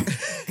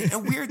 A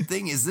weird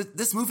thing is that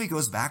this movie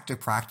goes back to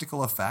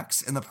practical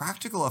effects, and the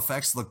practical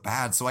effects look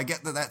bad. So I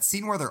get that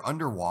scene where they're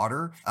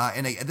underwater,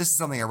 and this is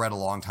something I read a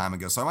long time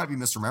ago, so I might be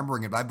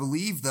misremembering it, but I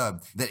believe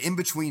that in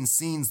between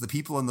scenes, the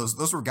people in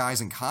those were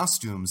guys in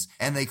costumes,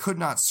 and they could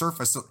not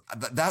surface. So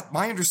that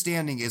my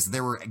understanding is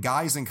there were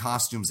guys in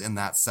costumes in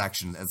that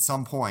section at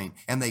some point,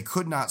 and they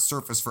could not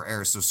surface for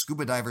air. So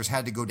scuba divers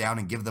had to go down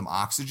and give them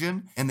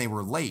oxygen, and they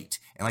were late.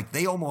 And like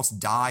they almost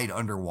died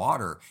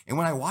underwater. And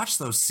when I watch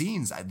those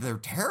scenes, they're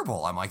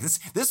terrible. I'm like,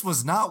 this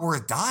was not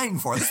worth dying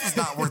for. This was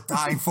not worth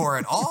dying for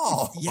at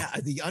all. Yeah,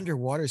 the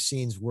underwater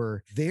scenes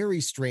were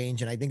very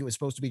strange. And I think it was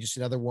supposed to be just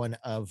another one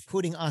of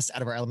putting us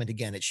out of our element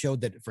again. It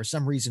showed that for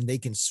some reason they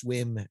can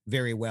swim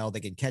very well. They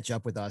can catch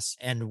up with us.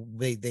 And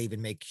they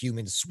even make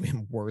humans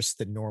swim worse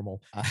than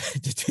normal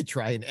to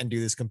try and do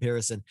this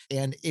comparison.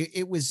 And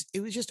it was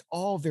just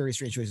all very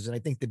strange choices. And I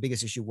think the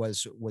biggest issue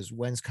was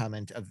Wen's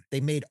comment of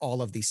they made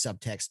all of these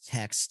subtext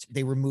text.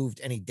 They removed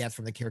any depth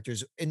from the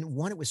characters. And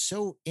one, it was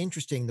so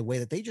interesting the way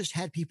that they just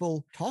had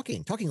people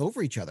talking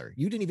over each other.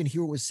 You didn't even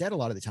hear what was said a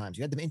lot of the times.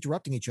 You had them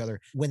interrupting each other.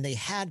 When they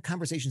had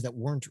conversations that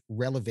weren't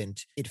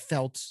relevant, it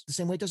felt the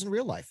same way it does in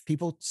real life.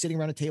 People sitting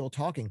around a table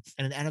talking,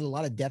 and it added a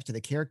lot of depth to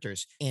the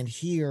characters. And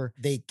here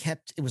it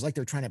was like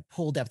they were trying to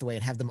pull depth away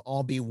and have them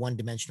all be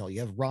one-dimensional.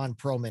 You have Ron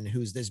Perlman,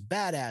 who's this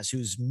badass,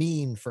 who's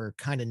mean for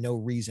kind of no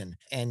reason.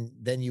 And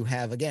then you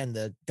have, again,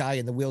 the guy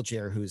in the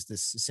wheelchair who's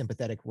this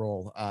sympathetic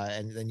role.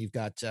 And then you've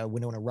got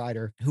Winona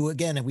Ryder, who,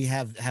 again, we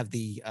have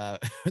the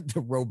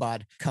the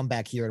robot come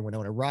back here in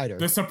Winona Ryder.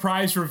 The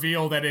surprise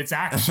reveal that it's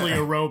actually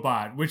a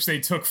robot, which they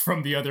took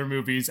from the other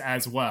movies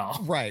as well.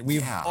 Right.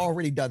 We've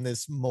already done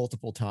this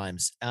multiple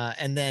times.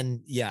 And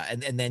then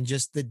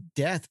just the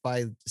death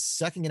by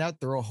sucking it out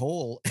through a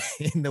hole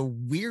in the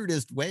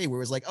weirdest way, where it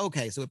was like,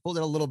 okay, so it pulled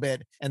it a little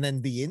bit, and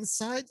then the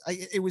inside,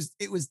 it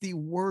was the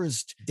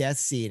worst death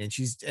scene.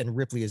 And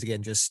Ripley is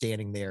again just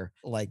standing there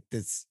like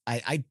this.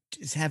 I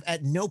just have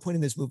at no point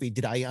in this movie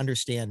did I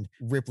understand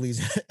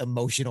Ripley's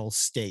emotional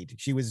state.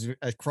 She was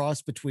a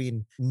cross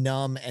between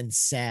numb and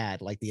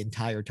sad like the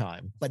entire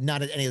time, but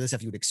not any of the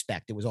stuff you would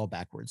expect. It was all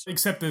backwards.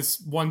 Except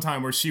this one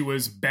time where she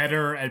was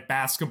better at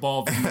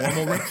basketball than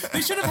normal.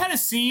 They should have had a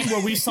scene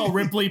where we saw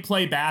Ripley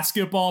play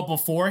basketball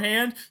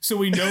beforehand, so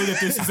we know that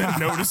this is a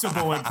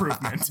noticeable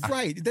improvement.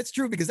 Right. That's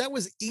true, because that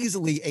was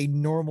easily a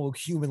normal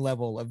human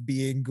level of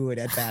being good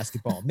at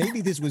basketball.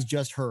 Maybe this was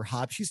just her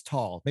hobby. She's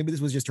tall. Maybe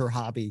this was just her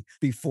hobby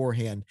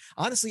beforehand.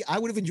 Honestly, I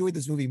would have enjoyed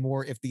this movie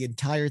more if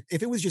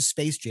it was just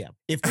Space Jam.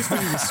 If this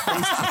movie was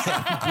Space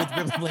Jam with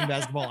Ripley playing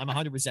basketball, I'm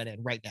 100%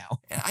 in right now.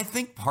 And I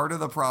think part of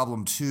the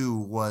problem too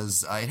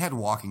was it had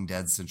Walking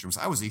Dead syndrome.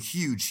 So I was a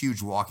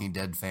huge Walking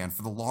Dead fan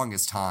for the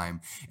longest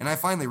time. And I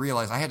finally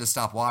realized I had to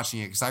stop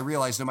watching it because I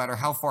realized no matter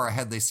how far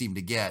ahead they seemed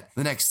to get,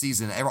 the next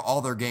season,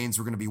 all their gains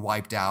were going to be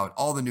wiped out.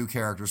 All the new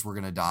characters were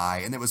going to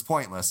die, and it was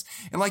pointless.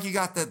 And like you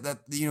got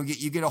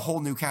you get a whole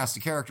new cast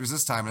of characters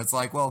this time, and it's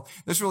like, well,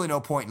 there's really no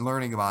point in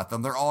learning about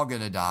them. They're all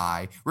going to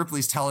die.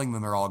 Ripley's telling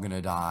them they're all going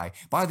to die.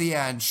 By the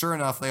end, sure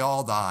enough, they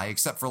all die,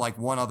 except for like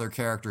one other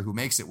character who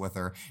makes it with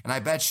her. And I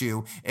bet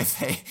you if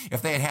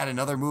they had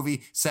another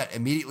movie set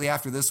immediately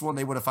after this one,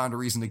 they would have found a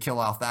reason to kill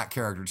off that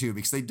character too,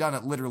 because they'd done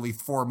it literally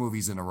 4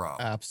 movies in a row.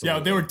 Absolutely.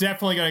 Yeah, they were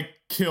definitely going to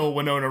kill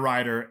Winona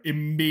Ryder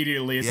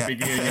immediately at the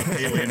beginning of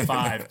Alien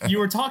 5. You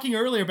were talking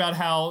earlier about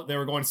how they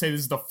were going to say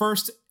this is the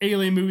first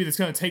Alien movie that's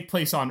going to take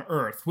place on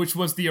Earth, which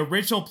was the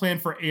original plan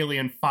for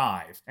Alien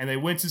 5. And they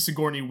went to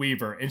Sigourney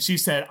Weaver, and she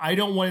said, I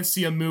don't want to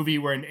see a movie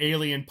where an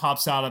alien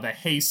pops out of a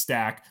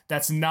haystack.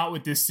 That's not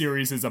what this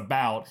series is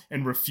about,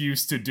 and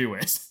refused to do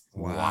it.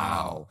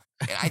 Wow.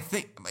 And I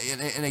think,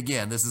 and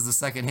again, this is the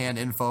secondhand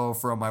info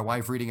from my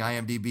wife reading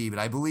IMDb, but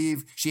I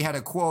believe she had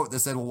a quote that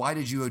said, well, why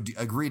did you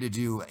agree to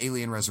do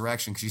Alien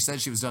Resurrection? Because she said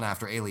she was done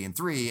after Alien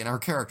 3 and her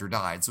character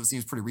died. So it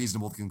seems pretty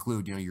reasonable to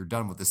conclude, you're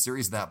done with the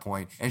series at that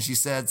point. And she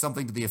said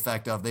something to the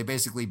effect of, they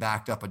basically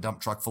backed up a dump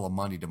truck full of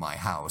money to my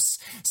house.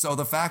 So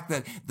the fact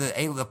that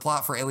the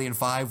plot for Alien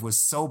 5 was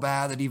so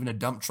bad that even a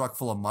dump truck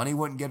full of money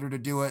wouldn't get her to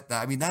do it,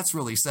 that's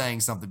really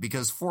saying something,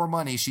 because for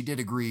money, she did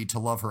agree to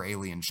love her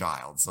alien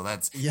child. So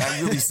that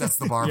really sets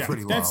the bar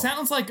pretty low. That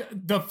sounds like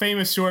the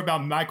famous story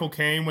about Michael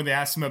Caine when they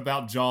asked him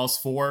about Jaws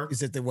 4.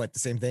 Is it the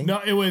same thing? No,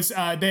 it was,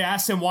 they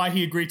asked him why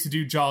he agreed to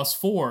do Jaws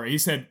 4. He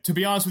said, to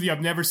be honest with you, I've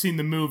never seen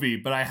the movie,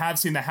 but I have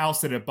seen the house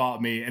that it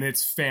bought me, and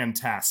it's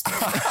fantastic.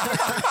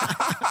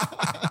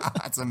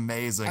 That's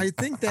amazing. I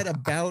think that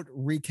about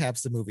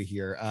recaps the movie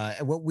here.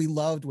 What we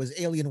loved was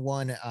Alien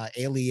 1,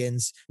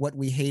 Aliens. What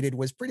we hated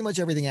was pretty much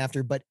everything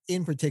after, but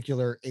in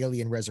particular,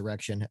 Alien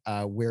Resurrection,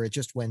 where it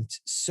just went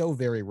so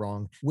very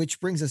wrong,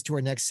 which brings us to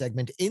our next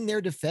segment, In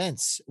Their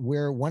Defense,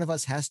 where one of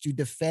us has to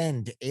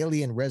defend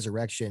Alien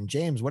Resurrection.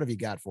 James, what have you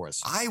got for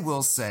us? I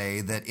will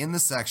say that in the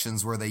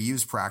sections where they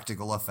use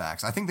practical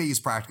effects, I think they use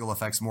practical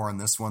effects more in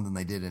this one than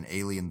they did in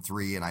Alien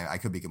 3, and I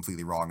could be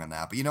completely wrong on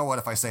that. But you know what?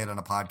 If I say it on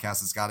a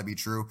podcast, it's got to be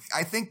true.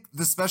 I think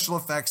the special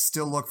effects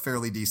still look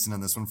fairly decent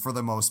in this one for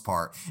the most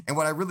part. And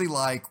what I really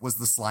like was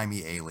the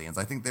slimy aliens.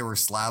 I think they were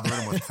slathering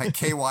them with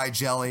KY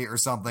jelly or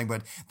something,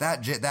 but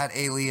that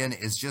alien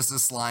is just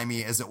as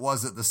slimy as it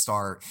was at the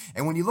start.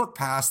 And when you look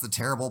past the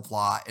terrible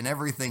plot and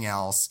everything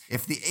else,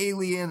 if the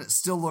alien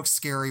still looks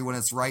scary when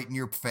it's right in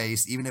your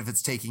face, even if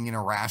it's taking an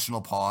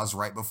irrational pause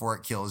right before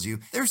it kills you,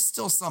 there's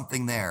still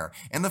something there.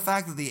 And the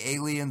fact that the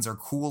aliens are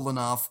cool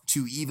enough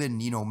to even,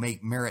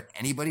 make merit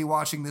anybody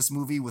watching this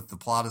movie with the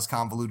plot as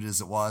convoluted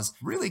as it was,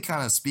 really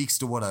kind of speaks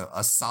to what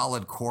a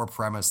solid core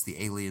premise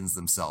the aliens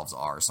themselves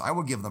are. So I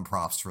will give them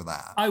props for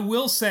that. I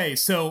will say,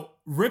 so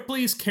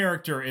Ripley's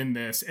character in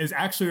this is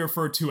actually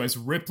referred to as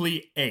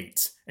Ripley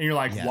 8. And you're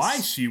like, why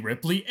is she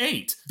Ripley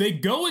 8? They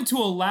go into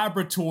a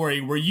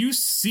laboratory where you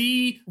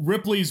see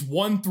Ripley's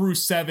 1 through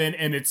 7,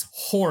 and it's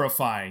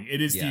horrifying. It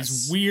is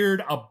these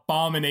weird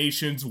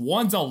abominations.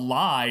 One's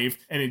alive,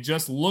 and it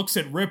just looks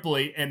at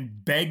Ripley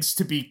and begs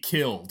to be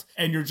killed.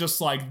 And you're just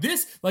like,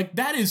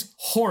 that is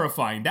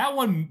horrifying.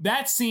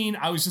 That scene,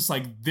 I was just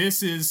like,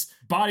 this is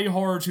body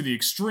horror to the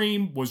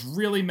extreme, was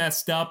really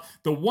messed up.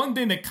 The one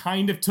thing that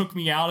kind of took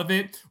me out of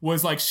it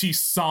was like she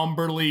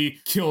somberly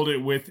killed it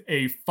with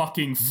a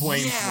fucking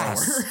flamethrower.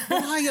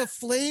 Why a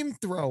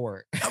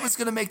flamethrower? I was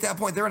going to make that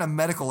point. They're in a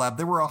medical lab.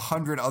 There were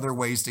 100 other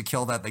ways to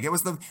kill that thing. It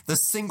was the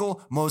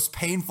single most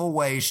painful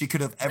way she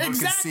could have ever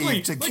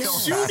conceived to kill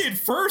shoot that. it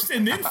first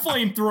and then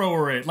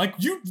flamethrower it.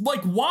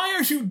 Why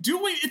are you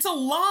doing? It's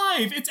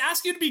alive. It's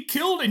asking you to be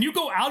killed, and you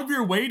go out of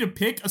your way to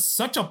pick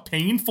such a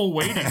painful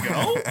way to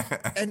go.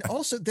 And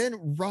also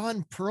then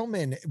Ron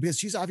Perlman, because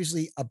she's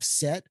obviously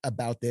upset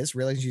about this,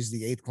 realizing she's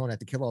the 8th clone, had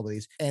to kill all of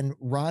these. And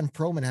Ron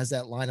Perlman has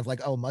that line of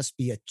like, oh, must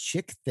be a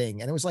chick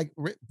thing. And it was like,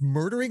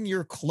 murdering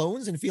your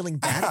clones and feeling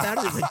bad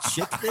about it is a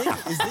chick thing?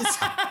 Is this...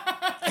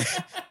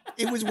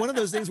 It was one of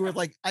those things where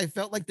like I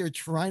felt like they're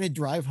trying to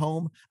drive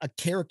home a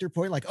character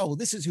point, like, oh,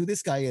 this is who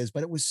this guy is,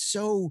 but it was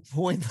so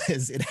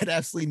pointless. It had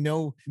absolutely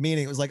no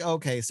meaning. It was like,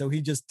 okay, so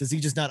does he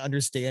just not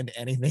understand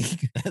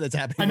anything that's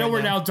happening? I know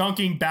we're now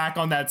dunking back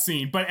on that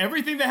scene, but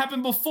everything that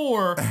happened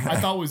before I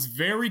thought was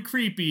very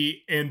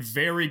creepy and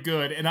very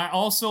good. And I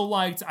also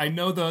liked, I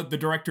know the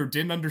director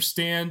didn't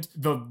understand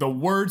the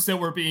words that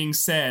were being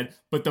said,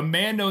 but the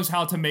man knows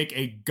how to make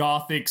a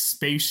gothic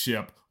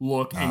spaceship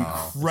look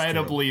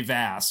incredibly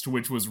vast,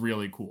 which was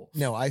really cool.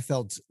 No, I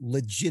felt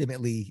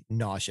legitimately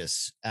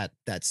nauseous at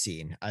that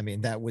scene. I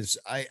mean, that was,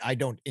 I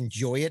don't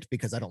enjoy it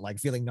because I don't like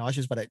feeling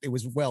nauseous, but it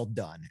was well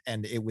done.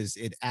 And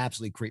it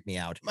absolutely creeped me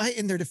out.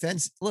 In their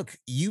defense, look,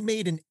 you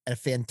made a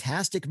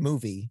fantastic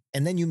movie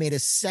and then you made a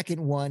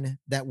second one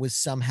that was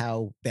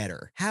somehow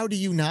better. How do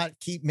you not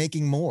keep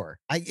making more?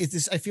 I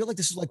feel like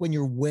this is like when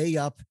you're way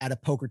up at a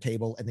poker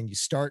table and then you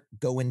start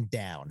going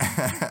down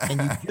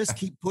and you just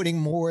keep putting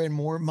more and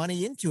more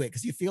money into it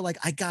because you feel like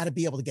I got to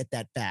be able to get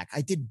that back.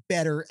 I did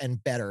better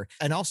and better.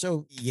 And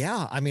also,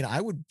 I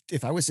would,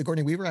 if I was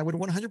Sigourney Weaver, I would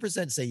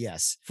 100% say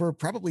yes for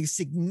probably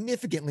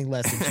significantly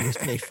less than she was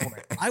paid for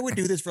it. I would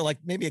do this for like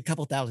maybe a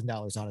couple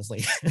 $1,000s,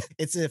 honestly.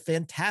 It's a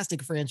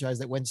fantastic franchise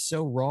that went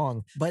so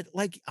wrong. But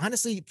like,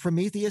 honestly,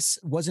 Prometheus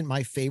wasn't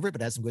my favorite,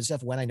 but had some good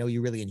stuff. When I know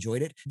you really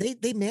enjoyed it,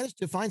 they managed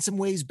to find some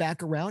ways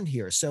back around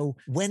here. So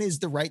when is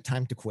the right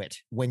time to quit?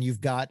 When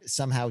you've got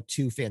somehow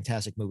 2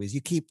 fantastic movies,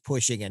 you keep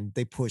pushing and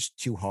they push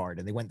too hard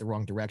and they went the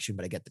wrong direction,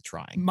 but I get the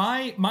trying.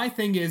 My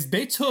thing is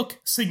they took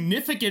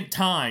significant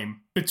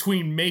time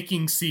between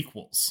making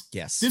sequels.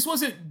 Yes. This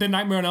wasn't the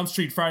Nightmare on Elm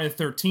Street Friday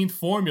the 13th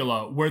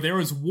formula where there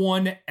was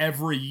one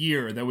every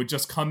year that would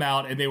just come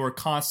out and they were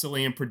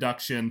constantly in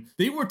production.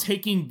 They were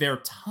taking their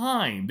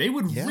time. They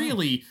would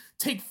really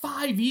take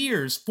 5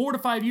 years, 4 to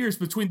 5 years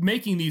between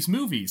making these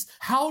movies.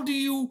 How do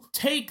you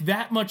take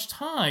that much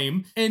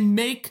time and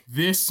make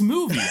this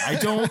movie? I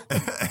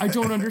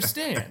don't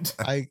understand.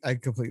 I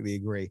completely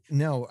agree.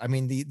 No, I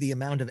mean the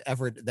amount of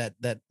effort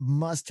that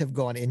must have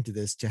gone into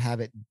this to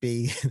have it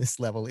be this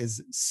level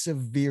is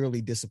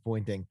severely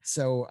disappointing.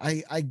 So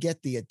I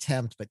get the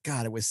attempt, but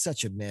God, it was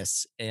such a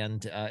miss,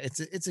 and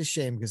it's a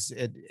shame because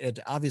it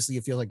obviously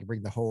you feel like you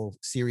bring the whole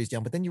series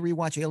down, but then you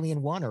rewatch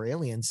Alien 1 or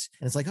Aliens,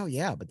 and it's like, oh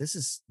yeah, but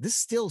this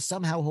still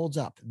somehow holds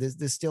up.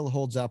 This still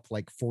holds up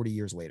like 40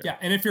 years later. Yeah,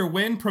 and if you're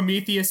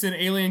Prometheus and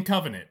Alien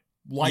Covenant,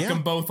 like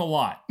them both a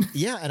lot.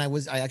 Yeah, and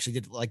I actually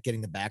did like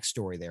getting the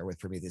backstory there with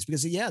Prometheus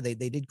because they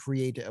did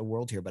create a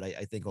world here, but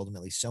I think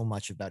ultimately so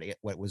much about it,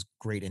 what was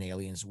great in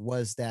Aliens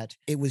was that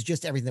it was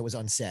just everything that was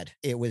unsaid.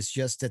 It was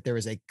just that there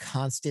was a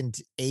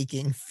constant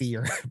aching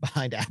fear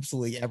behind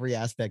absolutely every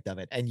aspect of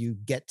it, and you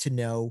get to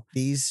know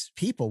these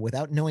people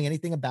without knowing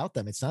anything about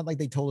them. It's not like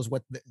they told us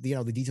what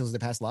the details of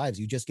their past lives.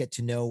 You just get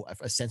to know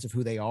a sense of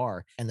who they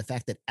are, and the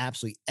fact that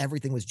absolutely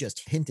everything was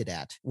just hinted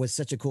at was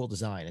such a cool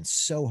design and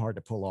so hard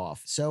to pull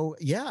off. So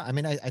yeah, I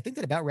mean, I think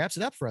that about wraps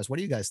it up for us. What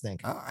do you guys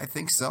think? I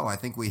think so. I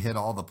think we hit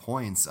all the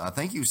points.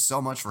 Thank you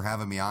so much for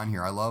having me on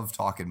here. I love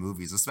talking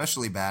movies,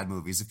 especially bad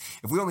movies.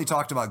 If we only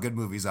talked about good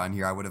movies on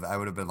here, I would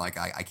have been like,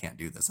 I can't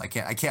do this. I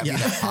can't be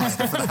that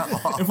positive for that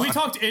long. If we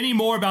talked any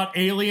more about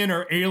Alien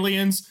or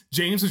Aliens,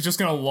 James was just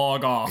going to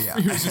log off. Yeah.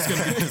 He was just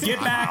going to get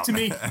back to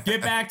me.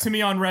 Get back to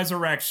me on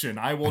Resurrection.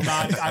 I will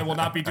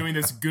not be doing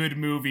this good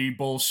movie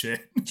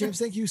bullshit. James,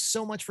 thank you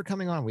so much for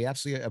coming on. We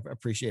absolutely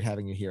appreciate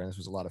having you here, and this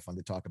was a lot of fun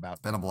to talk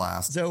about. Been a blast.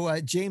 So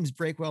James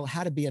Breakwell,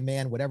 How to Be a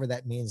Man, whatever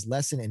that means,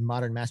 Lesson in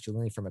Modern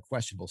Masculinity from a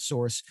Questionable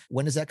Source.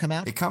 When does that come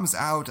out? It comes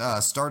out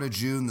start of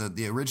June.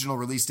 The original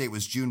release date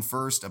was June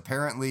 1st.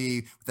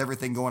 Apparently, with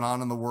everything going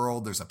on in the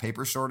world, there's a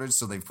paper shortage,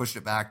 so they've pushed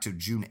it back to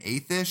June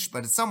 8th-ish,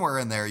 but it's somewhere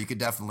in there. You could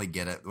definitely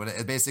get it.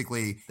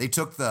 Basically, they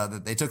took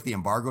the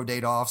embargo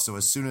date off, so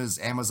as soon as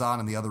Amazon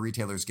and the other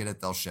retailers get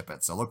it, they'll ship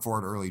it. So look for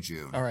it early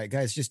June. All right,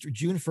 guys, just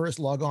June 1st,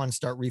 log on,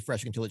 start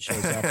refreshing until it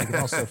shows up. You can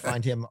also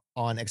find him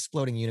on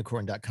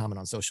explodingunicorn.com and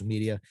on social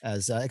media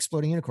as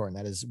Exploding Unicorn.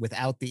 That is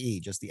without the E,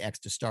 just the X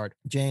to start.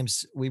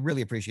 James, we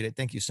really appreciate it.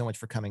 Thank you so much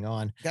for coming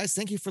on. Guys,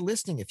 thank you for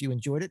listening. If you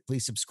enjoyed it,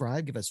 please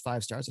subscribe, give us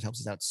 5 stars. It helps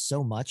us out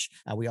so much.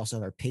 We also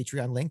have our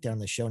Patreon link down in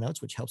the show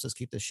notes, which helps us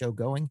keep the show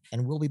going.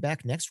 And we'll be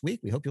back next week.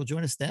 We hope you'll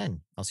join us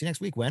then. I'll see you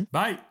next week, Wen.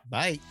 Bye.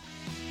 Bye.